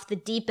falling off the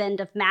deep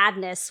end of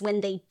madness when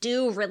they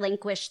do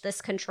relinquish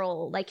this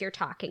control like you're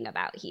talking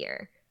about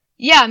here.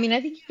 Yeah, I mean, I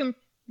think you can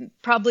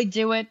probably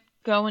do it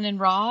going in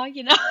raw,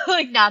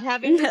 like not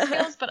having the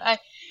skills. But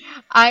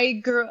I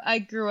grew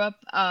up,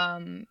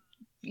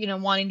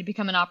 wanting to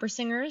become an opera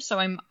singer. So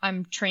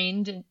I'm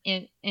trained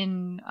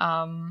in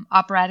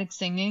operatic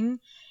singing,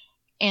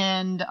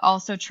 and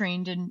also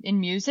trained in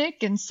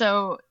music. And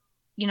so,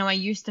 I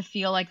used to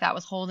feel like that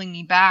was holding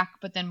me back.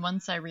 But then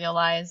once I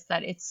realized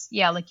that it's,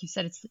 yeah, like you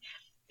said,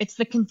 it's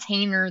the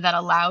container that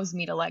allows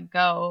me to let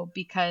go,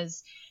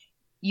 because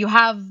you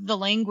have the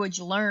language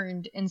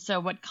learned, and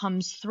so what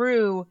comes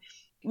through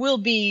will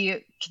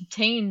be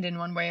contained in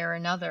one way or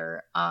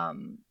another.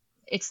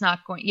 It's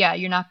not going,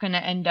 you're not going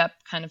to end up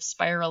kind of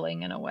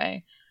spiraling in a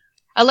way.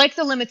 I like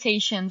the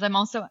limitations.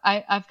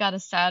 I've got a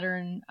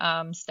Saturn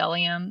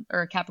stellium,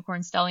 or a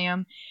Capricorn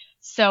stellium.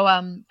 So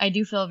I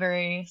do feel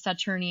very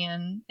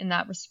Saturnian in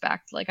that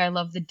respect. Like, I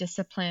love the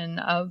discipline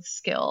of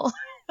skill.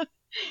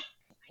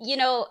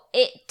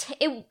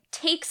 It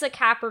takes a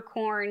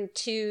Capricorn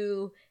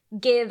to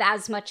give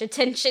as much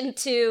attention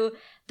to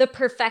the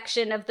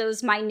perfection of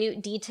those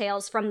minute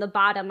details from the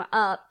bottom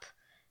up,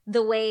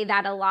 the way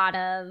that a lot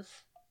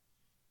of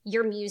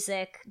your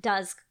music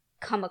does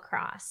come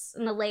across,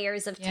 and the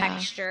layers of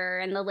texture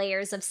and the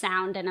layers of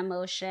sound and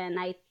emotion.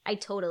 I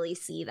totally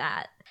see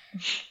that.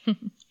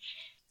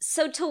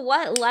 So to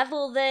what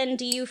level then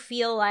do you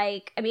feel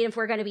like, I mean, if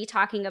we're going to be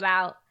talking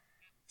about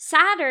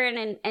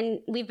Saturn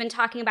and we've been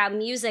talking about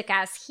music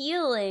as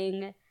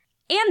healing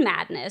and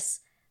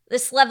madness,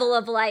 this level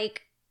of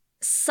like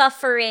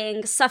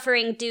suffering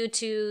due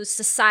to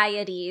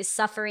society,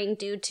 suffering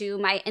due to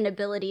my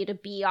inability to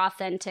be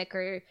authentic,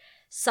 or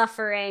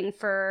suffering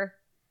for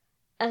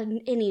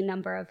any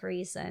number of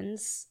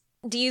reasons.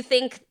 Do you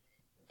think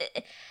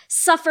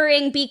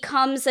suffering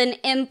becomes an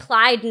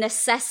implied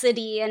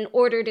necessity in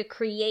order to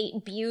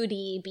create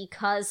beauty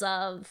because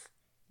of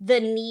the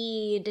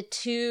need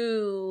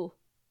to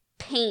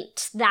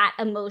paint that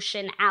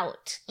emotion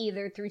out,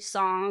 either through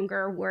song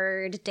or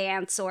word,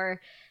 dance, or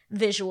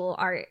visual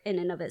art in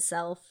and of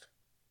itself.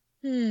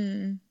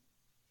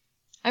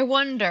 I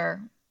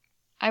wonder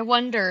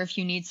if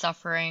you need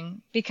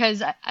suffering,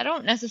 because I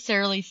don't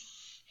necessarily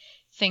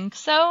think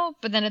so,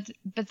 but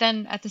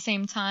then at the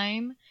same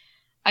time,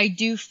 I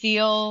do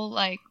feel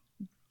like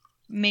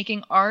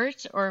making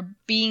art or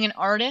being an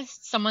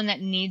artist, someone that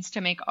needs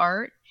to make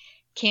art,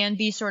 can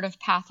be sort of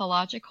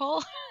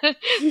pathological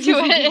to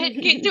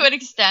an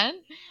extent.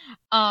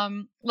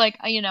 Like,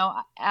 you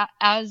know,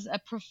 as a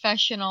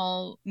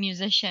professional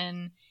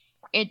musician,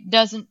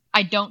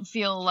 I don't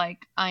feel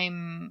like I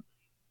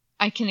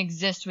can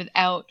exist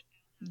without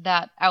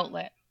that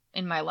outlet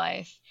in my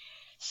life.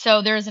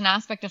 So there's an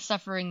aspect of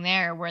suffering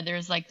there where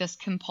there's like this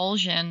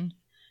compulsion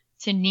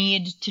to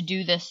need to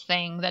do this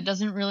thing that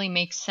doesn't really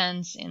make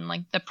sense in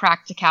like the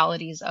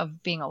practicalities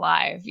of being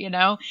alive, you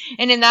know?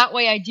 And in that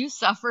way I do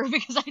suffer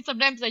because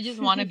sometimes I just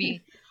want to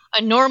be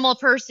a normal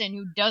person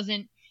who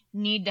doesn't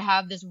need to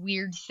have this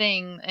weird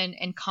thing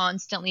and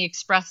constantly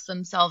express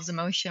themselves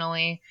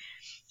emotionally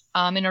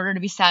in order to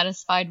be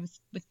satisfied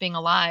with being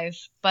alive.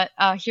 But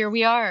here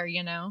we are,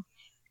 you know?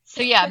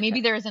 So yeah,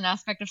 maybe there is an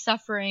aspect of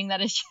suffering that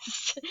is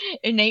just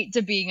innate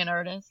to being an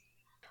artist.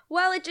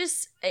 Well,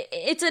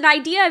 it's an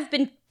idea I've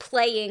been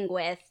playing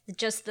with,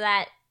 just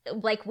that,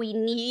 like, we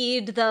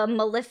need the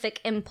malefic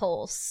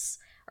impulse,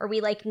 or we,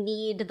 like,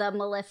 need the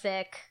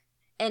malefic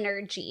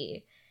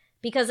energy.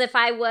 Because if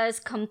I was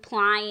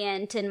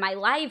compliant in my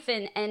life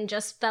and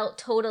just felt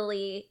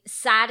totally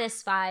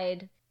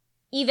satisfied,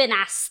 even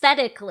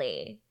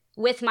aesthetically,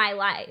 with my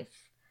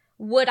life,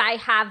 would I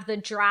have the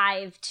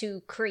drive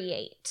to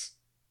create?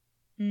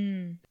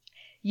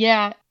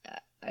 Yeah,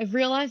 I've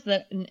realized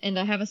that, and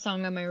I have a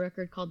song on my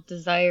record called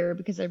Desire,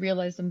 because I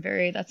realized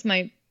that's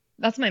my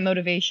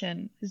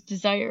motivation, is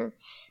desire.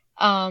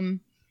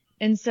 And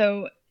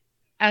so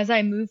as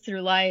I move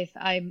through life,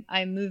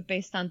 I move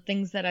based on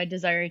things that I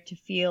desire to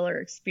feel or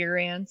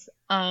experience.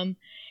 And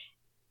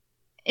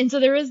so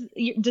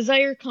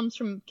desire can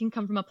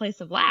come from a place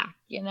of lack,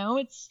 you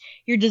know?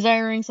 You're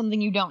desiring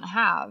something you don't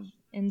have.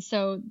 And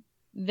so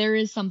there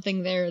is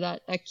something there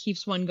that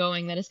keeps one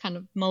going, that is kind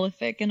of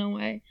malefic in a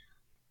way.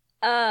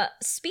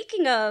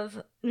 Speaking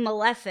of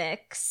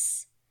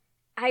malefics,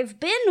 I've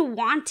been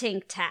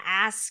wanting to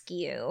ask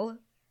you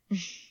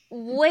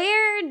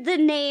where the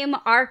name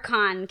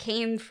Archon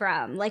came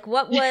from. Like,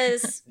 what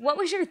was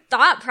your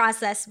thought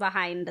process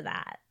behind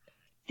that?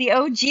 The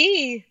OG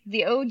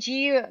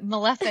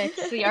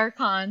malefics, the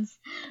Archons.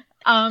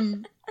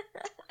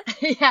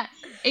 Yeah,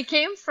 it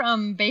came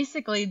from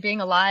basically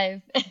being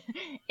alive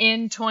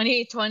in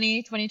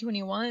 2020,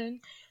 2021.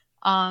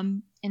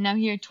 And now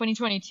here,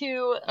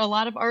 2022, a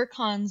lot of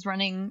Archons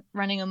running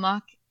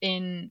amok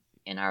in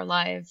our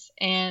lives.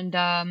 And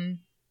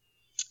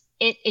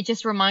it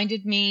just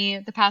reminded me,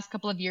 the past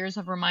couple of years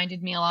have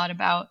reminded me a lot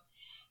about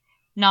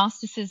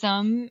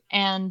Gnosticism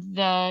and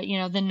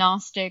the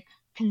Gnostic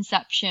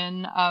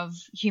conception of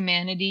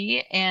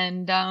humanity,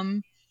 and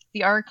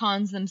the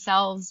Archons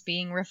themselves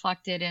being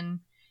reflected in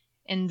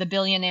the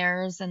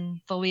billionaires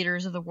and the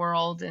leaders of the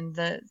world, and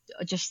the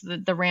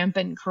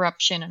rampant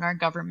corruption in our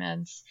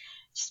governments.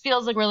 It just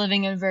feels like we're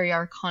living in very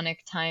archonic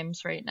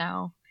times right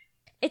now.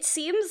 It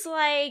seems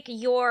like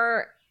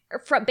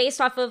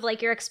based off of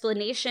like your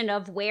explanation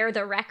of where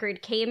the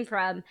record came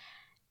from,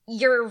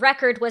 your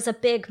record was a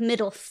big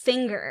middle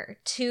finger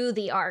to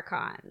the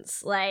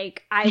Archons.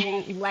 Like, I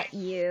won't let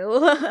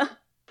you.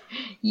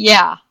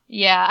 Yeah.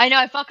 I know.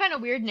 I felt kind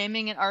of weird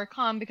naming it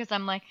Archon, because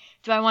I'm like,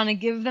 do I want to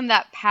give them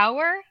that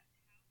power?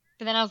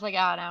 But then I was like,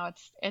 oh no,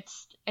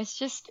 it's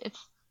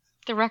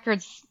the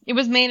records. It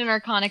was made in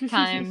archonic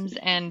times,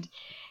 and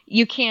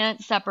you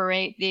can't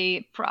separate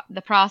the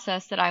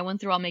process that I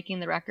went through while making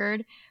the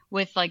record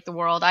with like the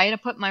world. I had to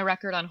put my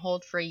record on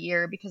hold for a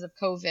year because of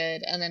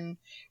COVID, and then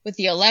with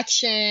the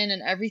election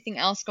and everything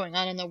else going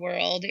on in the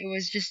world, it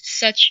was just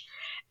such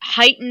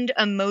heightened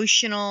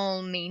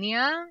emotional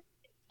mania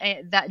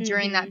that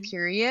during that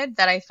period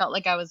that I felt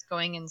like I was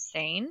going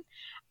insane.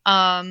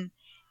 And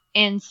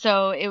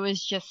so it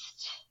was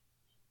just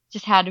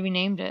had to be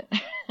named it.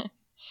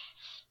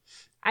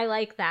 I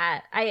like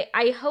that.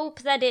 I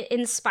hope that it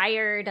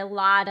inspired a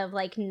lot of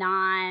like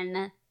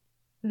non-magically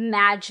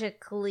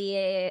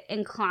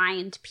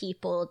inclined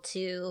people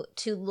to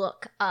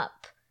look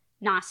up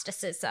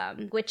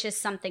Gnosticism, which is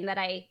something that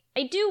I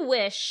do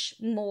wish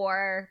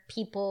more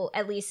people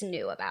at least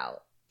knew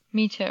about.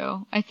 Me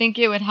too. I think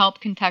it would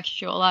help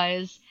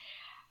contextualize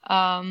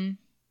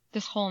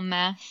this whole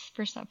mess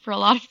for a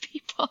lot of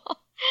people.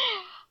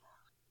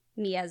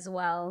 Me as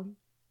well.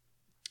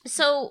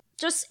 So,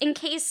 just in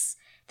case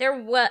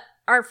there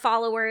are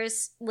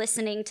followers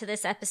listening to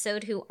this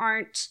episode who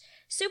aren't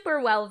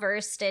super well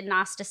versed in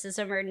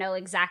Gnosticism or know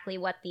exactly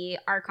what the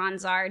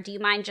Archons are, do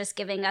you mind just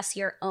giving us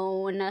your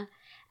own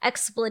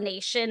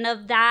explanation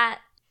of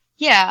that?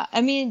 Yeah, I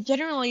mean,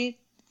 generally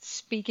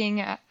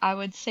speaking, I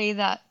would say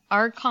that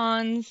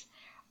Archons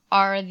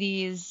are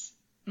these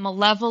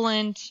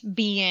malevolent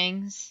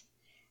beings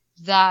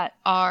that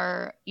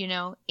are,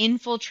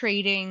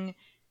 infiltrating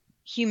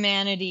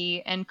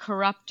humanity and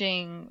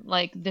corrupting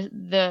like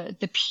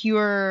the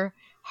pure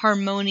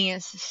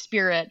harmonious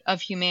spirit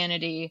of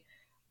humanity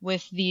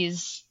with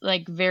these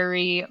like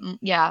very,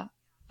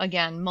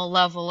 again,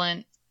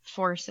 malevolent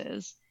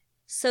forces.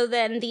 So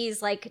then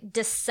these like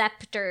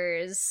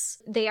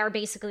deceptors, they are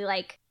basically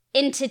like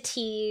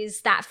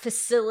entities that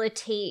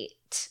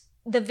facilitate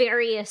the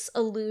various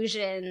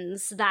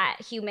illusions that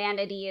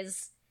humanity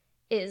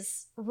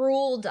is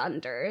ruled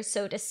under,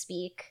 so to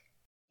speak.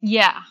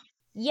 Yeah.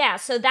 Yeah,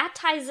 so that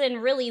ties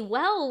in really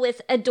well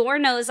with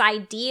Adorno's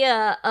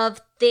idea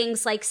of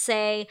things like,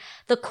 say,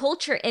 the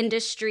culture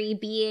industry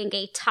being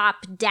a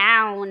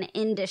top-down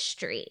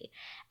industry.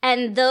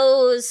 And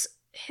those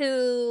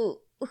who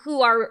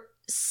are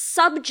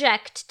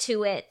subject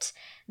to it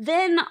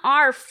then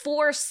are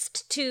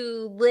forced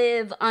to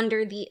live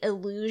under the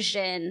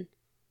illusion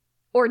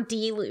or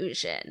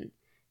delusion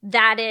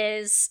that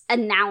is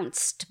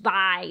announced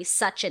by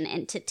such an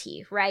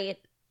entity, right?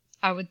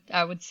 I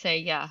would say,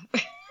 yeah.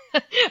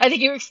 I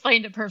think you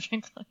explained it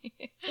perfectly.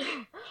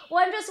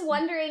 Well, I'm just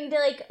wondering,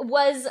 like,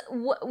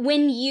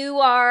 when you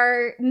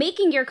are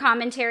making your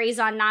commentaries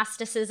on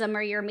Gnosticism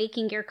or you're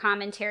making your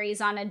commentaries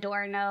on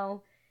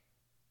Adorno,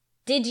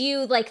 did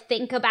you, like,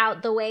 think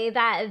about the way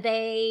that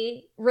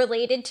they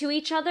related to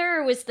each other?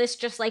 Or was this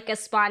just, like, a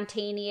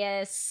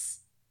spontaneous,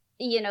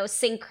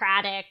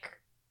 syncretic,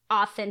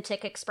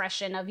 authentic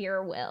expression of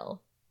your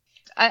will?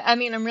 I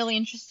mean, I'm really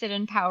interested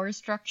in power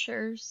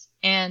structures,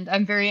 and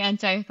I'm very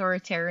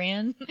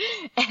anti-authoritarian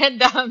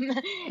and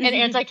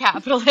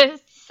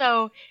anti-capitalist.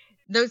 So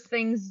those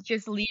things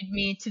just lead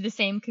me to the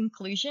same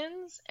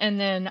conclusions, and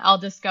then I'll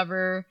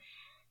discover,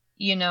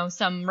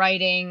 some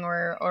writing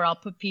or I'll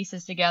put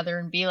pieces together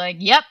and be like,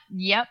 yep,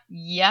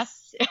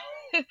 yes.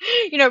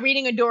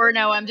 Reading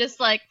Adorno, I'm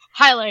just like,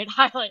 highlight.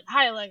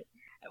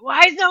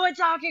 Why is no one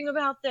talking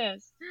about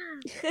this?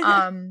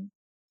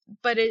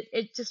 But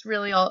it just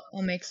really all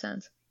makes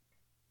sense.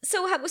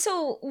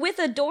 So with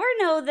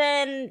Adorno,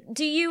 then,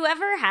 do you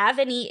ever have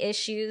any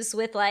issues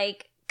with,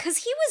 like, because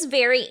he was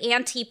very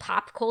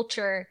anti-pop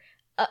culture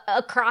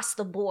across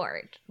the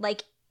board.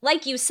 Like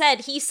you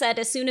said, he said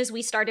as soon as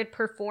we started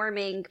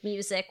performing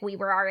music, we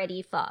were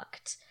already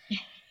fucked.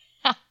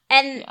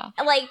 And,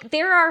 like,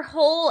 there are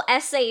whole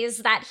essays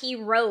that he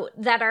wrote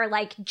that are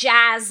like,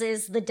 jazz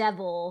is the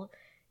devil.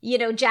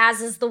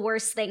 Jazz is the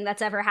worst thing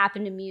that's ever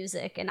happened to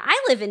music. And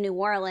I live in New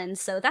Orleans,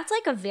 so that's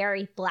like a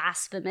very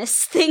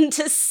blasphemous thing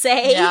to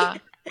say. Yeah.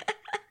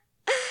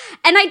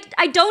 And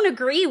I don't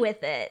agree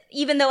with it,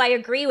 even though I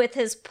agree with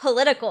his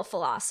political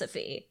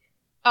philosophy.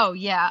 Oh,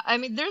 yeah. I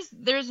mean,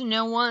 there's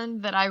no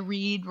one that I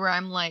read where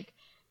I'm like,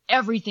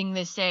 everything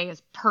they say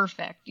is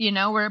perfect,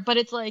 but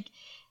it's like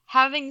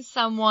having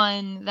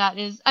someone that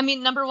is, I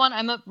mean, number one,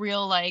 I'm a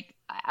real, like,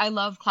 I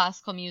love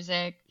classical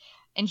music.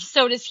 And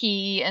so does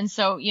he. And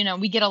so,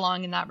 we get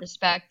along in that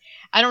respect.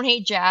 I don't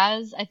hate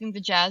jazz. I think the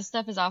jazz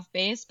stuff is off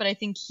base, but I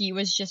think he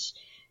was just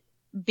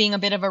being a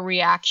bit of a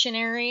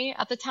reactionary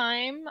at the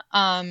time.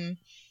 I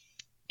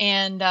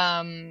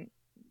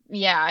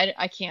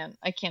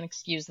can't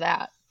excuse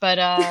that. But,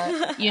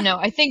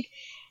 I think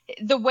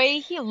the way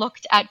he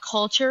looked at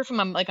culture from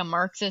a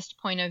Marxist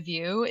point of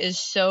view is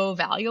so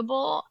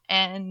valuable.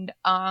 And,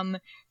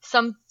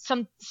 some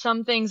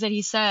things that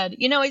he said,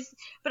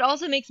 but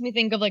also makes me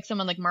think of like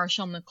someone like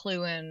Marshall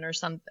McLuhan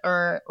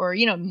or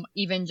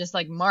even just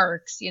like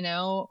Marx,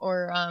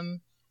 or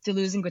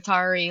Deleuze and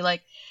Guattari,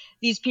 like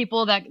these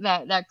people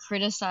that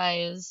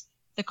criticize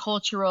the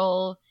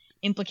cultural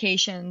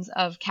implications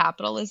of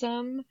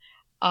capitalism.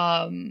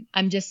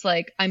 I'm just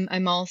like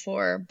I'm all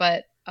for,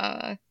 but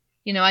I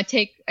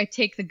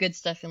take the good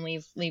stuff and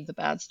leave the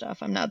bad stuff.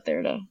 I'm not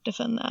there to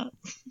defend that.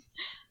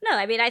 No,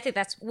 I mean, I think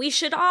we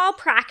should all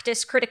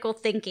practice critical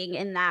thinking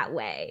in that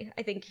way.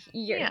 I think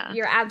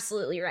you're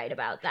absolutely right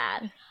about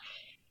that.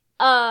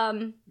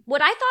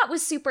 What I thought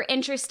was super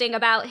interesting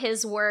about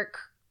his work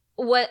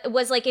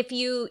was like, if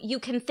you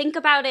can think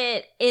about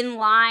it in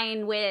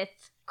line with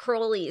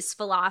Crowley's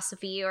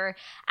philosophy, or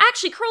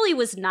actually Crowley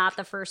was not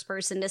the first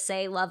person to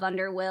say love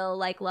under will,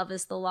 like love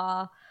is the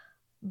law,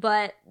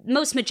 but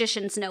most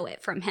magicians know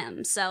it from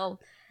him. So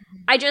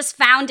I just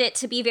found it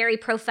to be very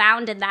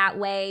profound in that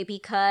way,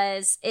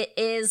 because it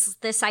is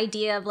this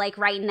idea of like,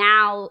 right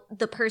now,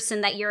 the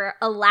person that you're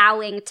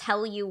allowing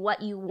tell you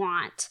what you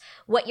want,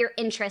 what you're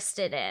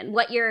interested in,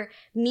 what your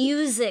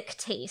music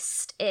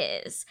taste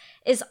is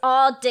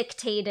all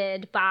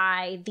dictated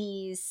by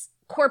these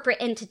corporate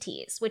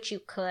entities, which you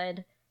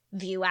could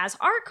view as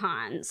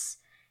archons.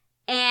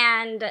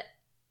 And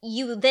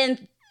you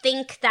then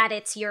think that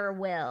it's your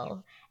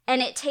will.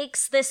 And it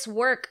takes this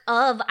work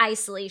of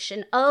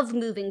isolation, of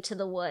moving to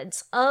the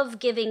woods, of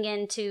giving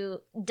into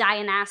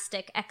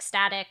Dianastic,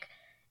 ecstatic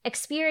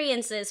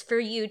experiences for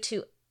you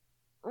to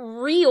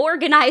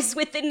reorganize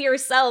within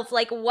yourself,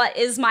 like, what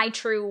is my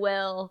true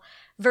will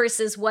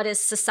versus what has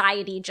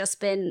society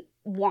just been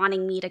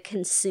wanting me to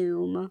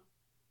consume.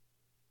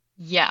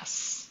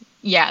 Yes.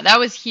 Yeah, that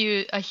was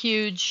a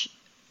huge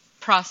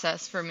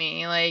process for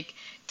me. Like,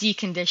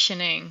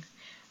 deconditioning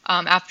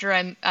after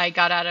I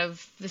got out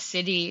of the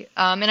city.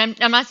 And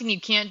I'm not saying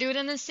you can't do it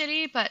in the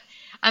city, but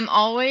I'm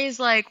always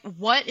like,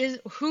 what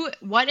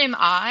am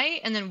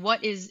I? And then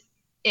what is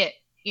it?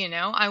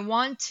 I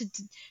want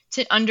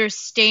to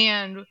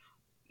understand,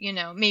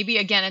 maybe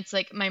again, it's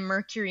like my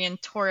Mercury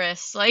and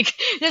Taurus, like,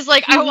 just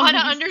like, I want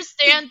to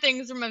understand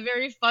things from a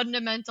very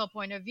fundamental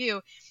point of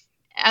view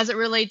as it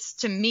relates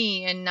to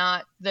me, and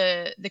not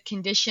the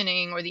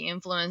conditioning or the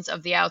influence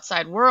of the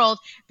outside world,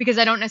 because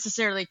I don't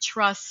necessarily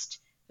trust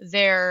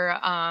their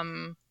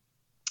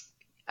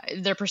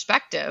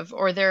perspective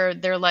or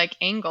their like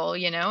angle,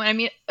 and I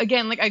mean,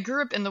 again, like, I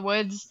grew up in the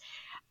woods.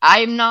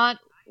 I'm not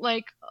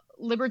like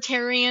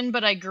libertarian,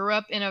 but I grew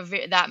up in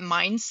that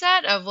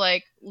mindset of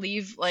like,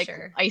 leave like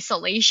Sure.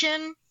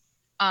 isolation,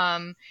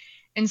 and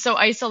so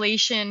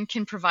isolation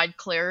can provide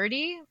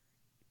clarity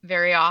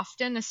very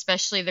often,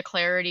 especially the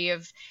clarity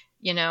of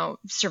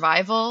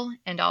survival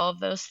and all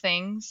of those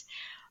things.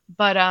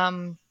 But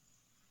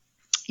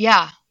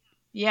yeah,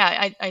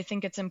 I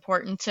think it's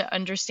important to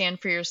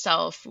understand for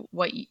yourself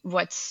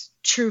what's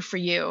true for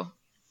you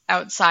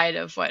outside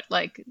of what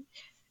like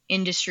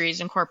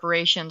industries and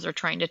corporations are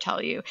trying to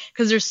tell you,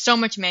 because there's so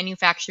much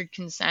manufactured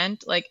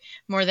consent, like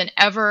more than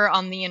ever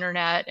on the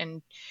internet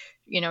and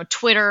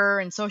Twitter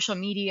and social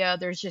media.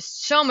 There's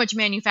just so much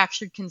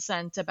manufactured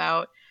consent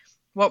about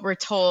what we're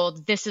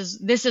told. This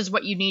is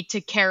what you need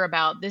to care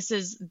about. This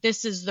is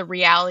the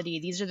reality.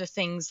 These are the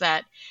things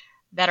that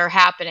are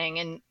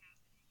happening,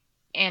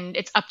 and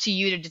it's up to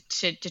you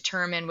to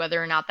determine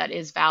whether or not that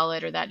is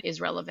valid or that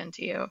is relevant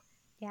to you.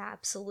 Yeah,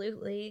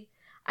 absolutely.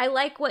 I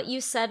like what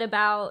you said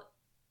about,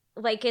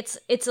 like,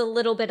 it's a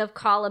little bit of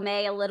column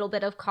A, a little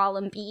bit of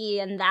column B,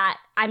 and that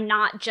I'm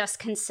not just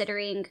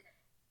considering,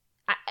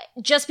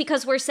 just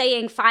because we're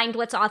saying find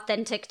what's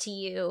authentic to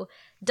you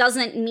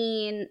doesn't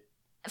mean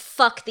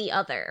fuck the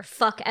other,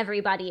 fuck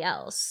everybody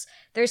else.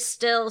 There's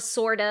still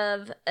sort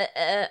of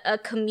a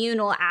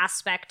communal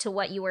aspect to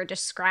what you were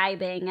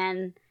describing,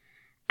 and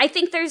I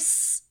think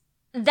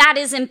that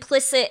is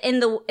implicit in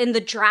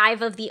the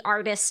drive of the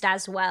artist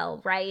as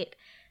well, right?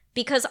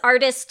 Because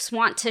artists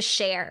want to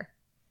share.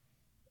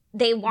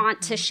 They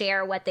want to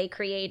share what they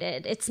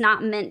created. It's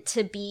not meant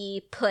to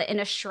be put in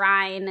a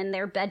shrine in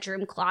their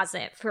bedroom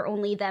closet for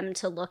only them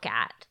to look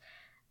at.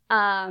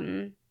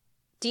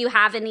 Do you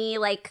have any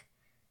like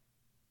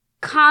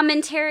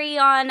commentary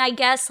on, I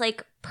guess,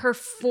 like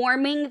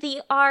performing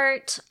the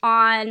art,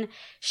 on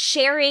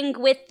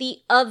sharing with the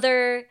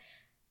other,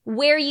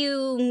 where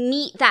you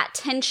meet that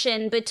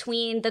tension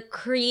between the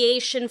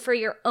creation for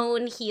your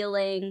own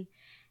healing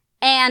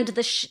and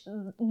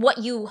what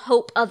you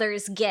hope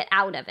others get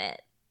out of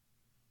it?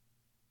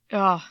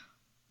 Oh,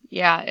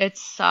 yeah, it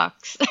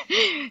sucks.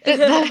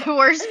 The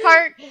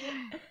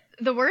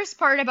worst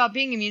part about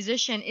being a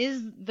musician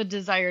is the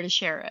desire to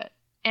share it.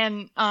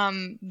 And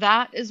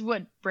that is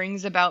what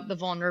brings about the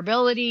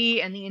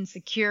vulnerability and the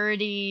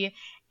insecurity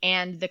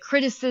and the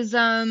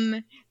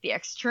criticism, the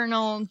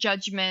external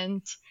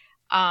judgment.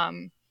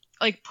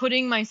 Like,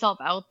 putting myself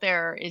out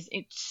there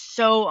it's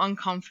so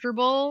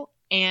uncomfortable,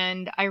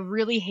 and I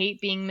really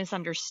hate being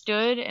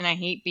misunderstood, and I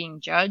hate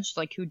being judged.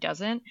 Like, who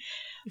doesn't?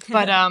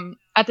 But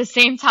at the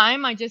same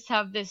time, I just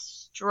have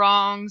this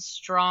strong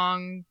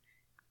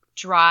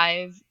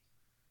drive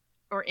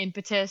or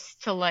impetus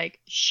to like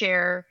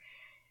share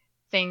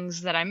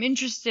things that I'm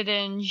interested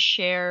in,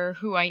 share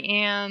who I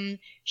am,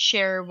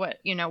 share what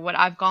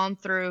I've gone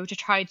through, to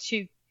try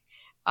to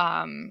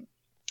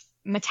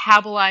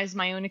metabolize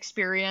my own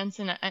experience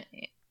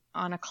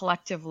on a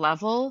collective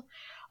level.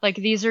 Like,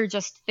 these are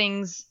just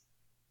things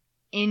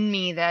in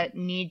me that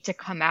need to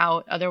come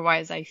out.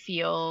 Otherwise, I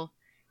feel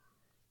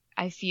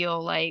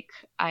like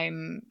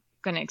I'm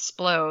going to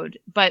explode.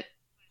 But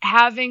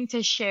having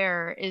to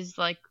share is,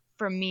 like,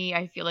 for me,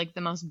 I feel like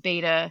the most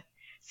beta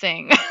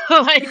thing.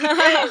 Like,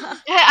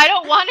 I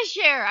don't want to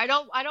share. I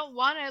don't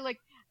want to, like,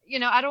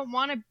 I don't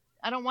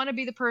want to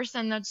be the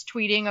person that's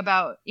tweeting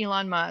about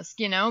Elon Musk,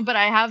 but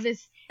I have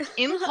this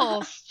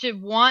impulse to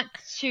want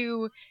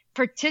to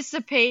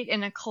participate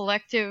in a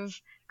collective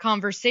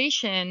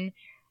conversation,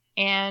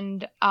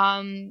 and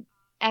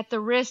at the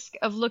risk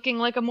of looking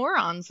like a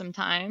moron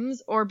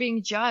sometimes, or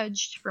being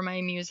judged for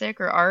my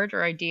music or art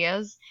or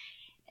ideas.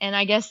 And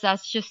I guess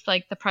that's just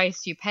like the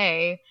price you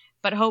pay.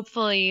 But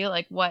hopefully,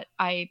 like, what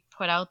I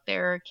put out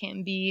there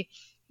can be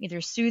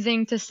either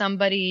soothing to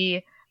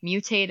somebody,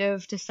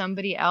 mutative to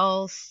somebody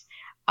else.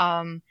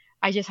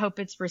 I just hope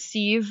it's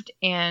received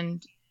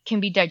and can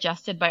be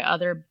digested by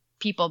other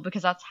people,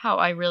 because that's how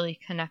I really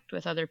connect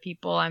with other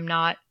people. I'm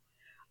not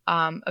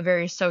a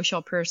very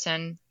social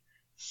person.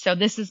 So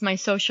this is my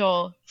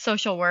social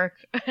work,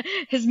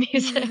 is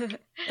music.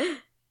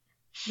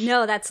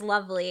 No, that's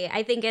lovely.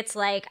 I think it's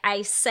like,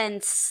 I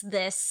sense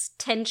this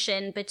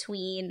tension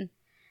between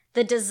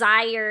the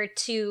desire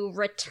to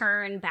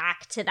return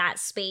back to that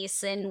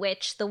space in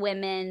which the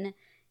women,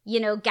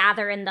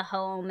 gather in the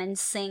home and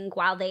sing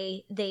while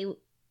they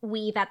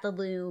weave at the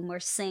loom, or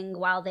sing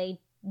while they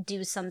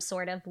do some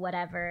sort of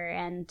whatever.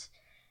 And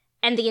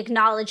and the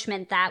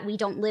acknowledgement that we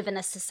don't live in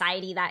a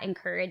society that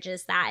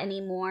encourages that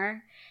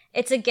anymore.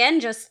 It's again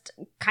just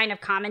kind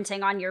of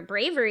commenting on your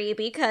bravery,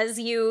 because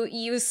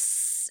you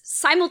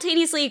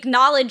simultaneously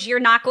acknowledge you're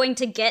not going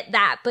to get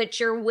that, but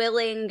you're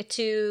willing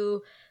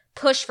to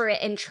push for it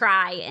and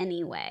try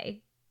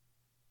anyway.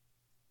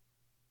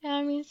 Yeah,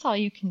 I mean, it's all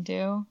you can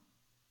do.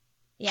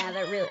 Yeah,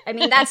 that really, I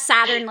mean, that's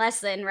Saturn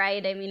lesson,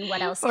 right? I mean,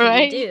 what else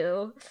can you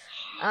do?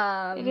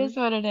 It is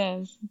what it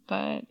is,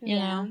 but, you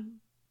know.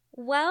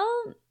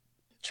 Well,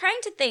 trying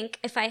to think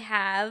if I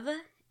have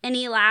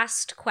any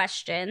last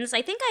questions.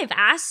 I think I've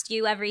asked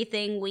you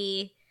everything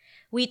we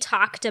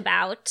talked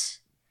about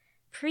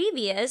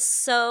previous,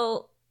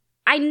 so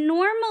I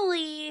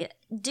normally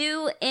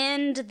do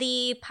end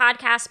the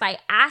podcast by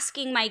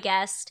asking my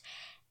guest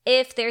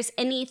if there's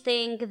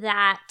anything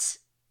that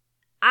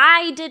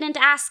I didn't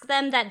ask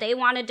them that they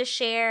wanted to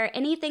share,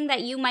 anything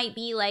that you might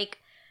be like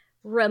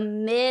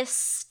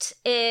remiss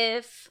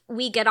if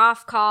we get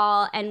off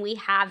call and we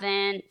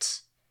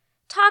haven't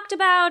talked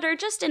about, or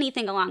just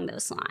anything along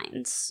those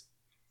lines.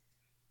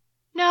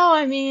 No,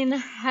 I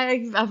mean,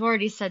 I've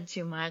already said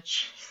too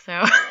much,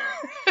 so.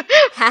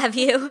 Have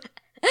you?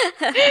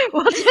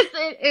 Well, just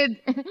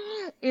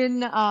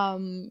in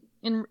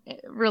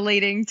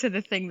relating to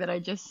the thing that I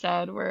just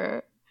said,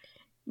 where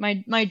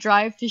my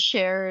drive to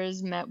share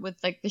is met with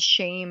like the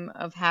shame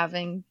of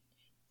having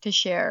to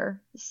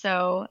share.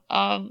 So,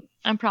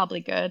 I'm probably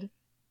good.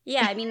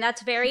 Yeah, I mean,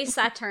 that's very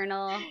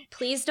Saturnal.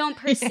 Please don't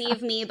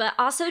perceive me, but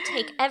also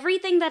take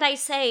everything that I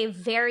say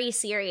very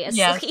seriously.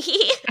 Yes.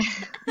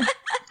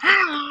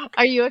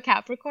 Are you a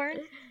Capricorn?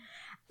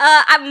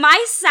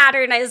 My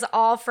Saturn is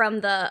all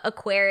from the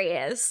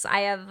Aquarius.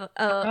 I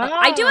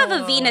do have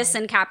a Venus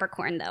in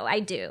Capricorn, though. I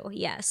do.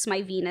 Yes,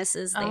 my Venus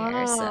is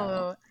there.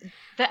 So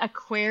the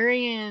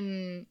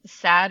Aquarian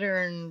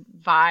Saturn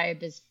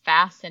vibe is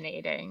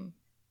fascinating.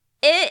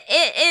 It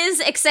is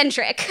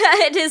eccentric.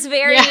 It is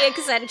very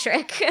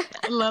eccentric.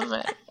 I love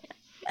it.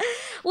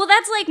 Well,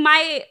 that's like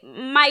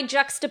my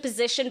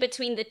juxtaposition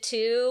between the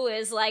two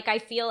is like, I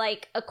feel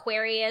like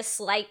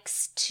Aquarius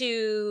likes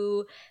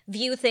to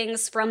view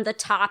things from the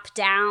top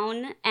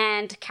down,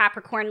 and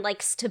Capricorn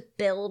likes to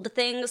build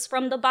things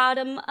from the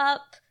bottom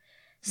up.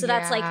 So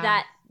that's like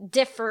that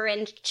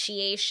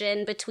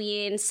differentiation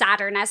between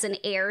Saturn as an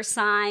air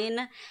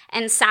sign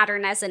and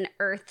Saturn as an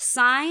earth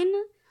sign.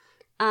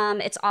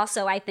 It's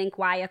also, I think,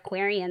 why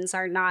Aquarians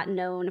are not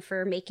known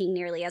for making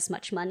nearly as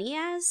much money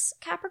as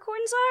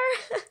Capricorns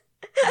are.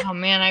 Oh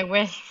man, I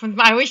wish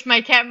my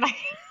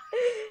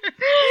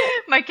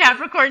my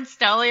Capricorn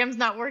stellium's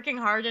not working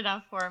hard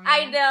enough for me.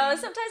 I know.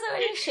 Sometimes I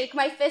want to shake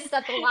my fist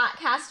at the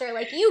Lotcaster,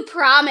 like, you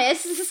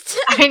promised.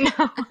 I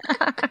know.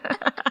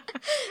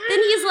 Then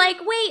he's like,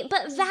 wait,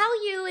 but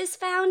value is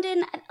found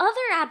in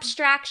other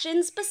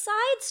abstractions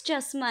besides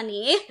just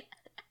money.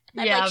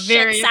 I'm yeah, like,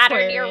 very shit,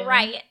 Saturn, Aquarian. you're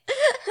right.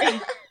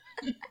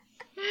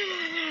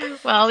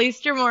 Well, at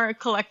least you're more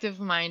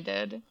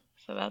collective-minded,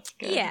 so that's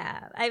good.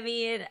 Yeah, I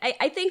mean,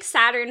 I think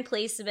Saturn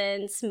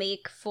placements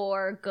make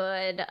for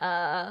good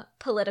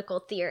political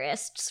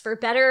theorists, for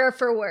better or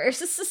for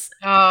worse.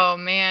 Oh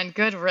man,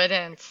 good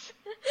riddance.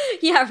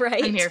 Yeah,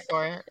 right. I'm here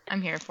for it.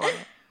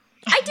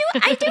 I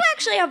do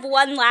actually have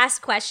one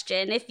last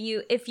question, if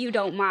you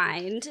don't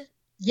mind.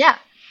 Yeah.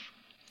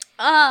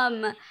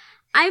 I'm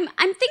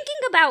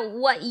thinking about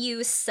what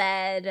you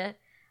said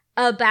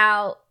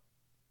about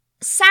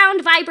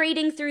sound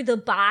vibrating through the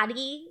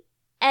body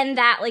and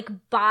that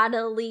like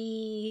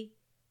bodily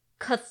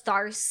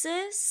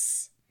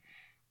catharsis.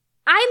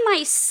 I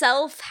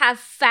myself have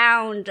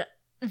found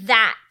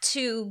that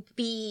to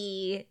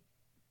be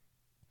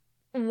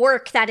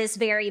work that is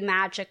very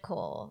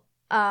magical.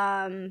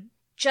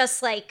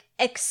 Just like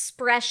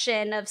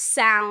expression of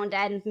sound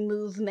and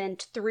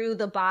movement through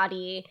the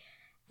body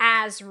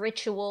as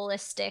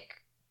ritualistic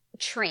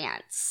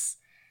trance.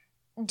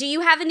 Do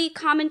you have any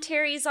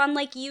commentaries on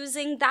like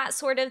using that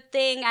sort of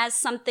thing as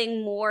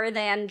something more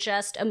than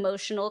just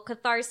emotional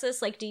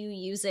catharsis? Like, do you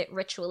use it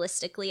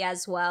ritualistically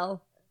as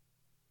well?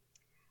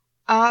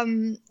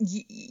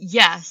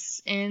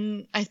 Yes,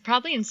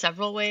 probably in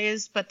several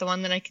ways, but the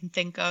one that I can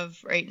think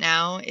of right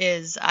now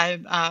is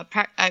I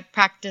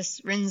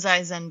practice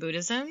Rinzai Zen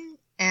Buddhism,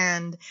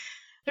 and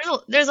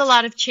there's a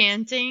lot of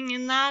chanting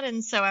in that,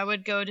 and so I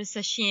would go to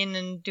sesshin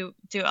and do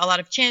a lot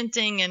of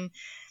chanting. And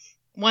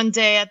one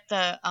day at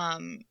the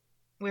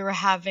we were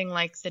having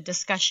like the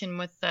discussion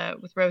with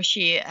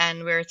Roshi,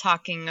 and we were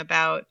talking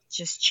about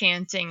just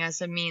chanting as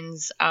a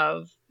means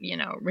of, you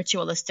know,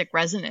 ritualistic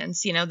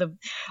resonance, you know,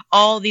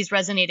 all these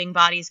resonating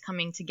bodies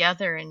coming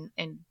together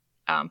and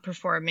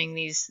performing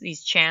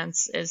these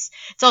chants. It's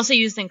also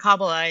used in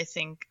Kabbalah, I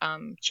think,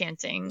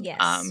 chanting.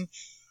 Yes.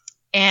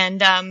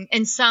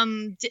 And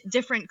some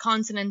different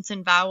consonants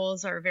and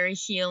vowels are very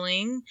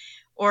healing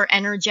or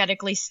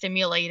energetically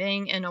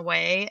stimulating in a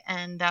way.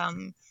 And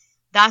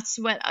that's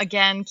what,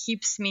 again,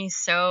 keeps me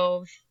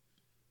so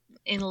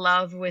in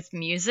love with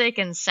music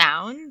and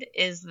sound,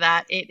 is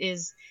that it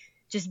is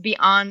just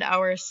beyond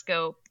our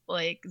scope.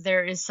 like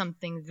there is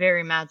something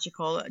very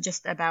magical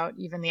just about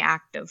even the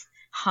act of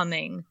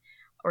humming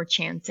or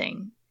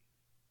chanting.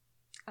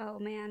 Oh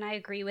man, I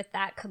agree with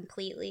that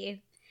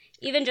completely.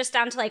 Even just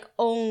down to like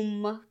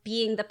Om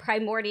being the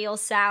primordial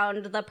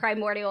sound, the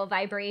primordial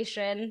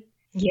vibration.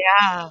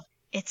 Yeah,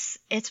 it's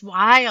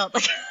wild.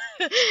 Like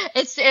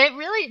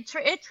it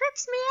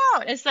trips me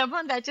out as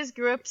someone that just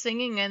grew up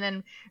singing and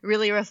then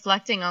really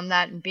reflecting on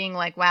that and being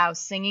like, wow,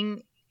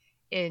 singing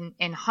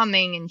and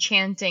humming and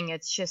chanting,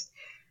 it's just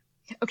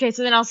okay.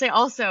 So then I'll say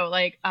also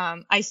like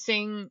I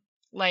sing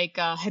like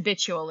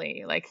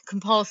habitually, like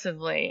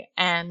compulsively,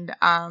 and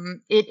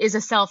it is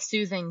a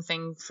self-soothing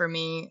thing for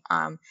me.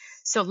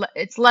 So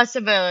it's less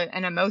of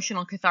an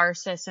emotional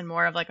catharsis and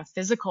more of like a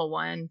physical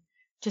one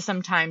to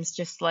sometimes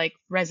just like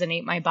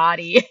resonate my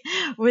body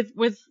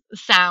with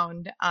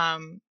sound.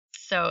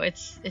 So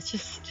it's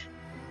just,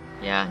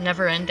 yeah,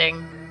 never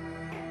ending.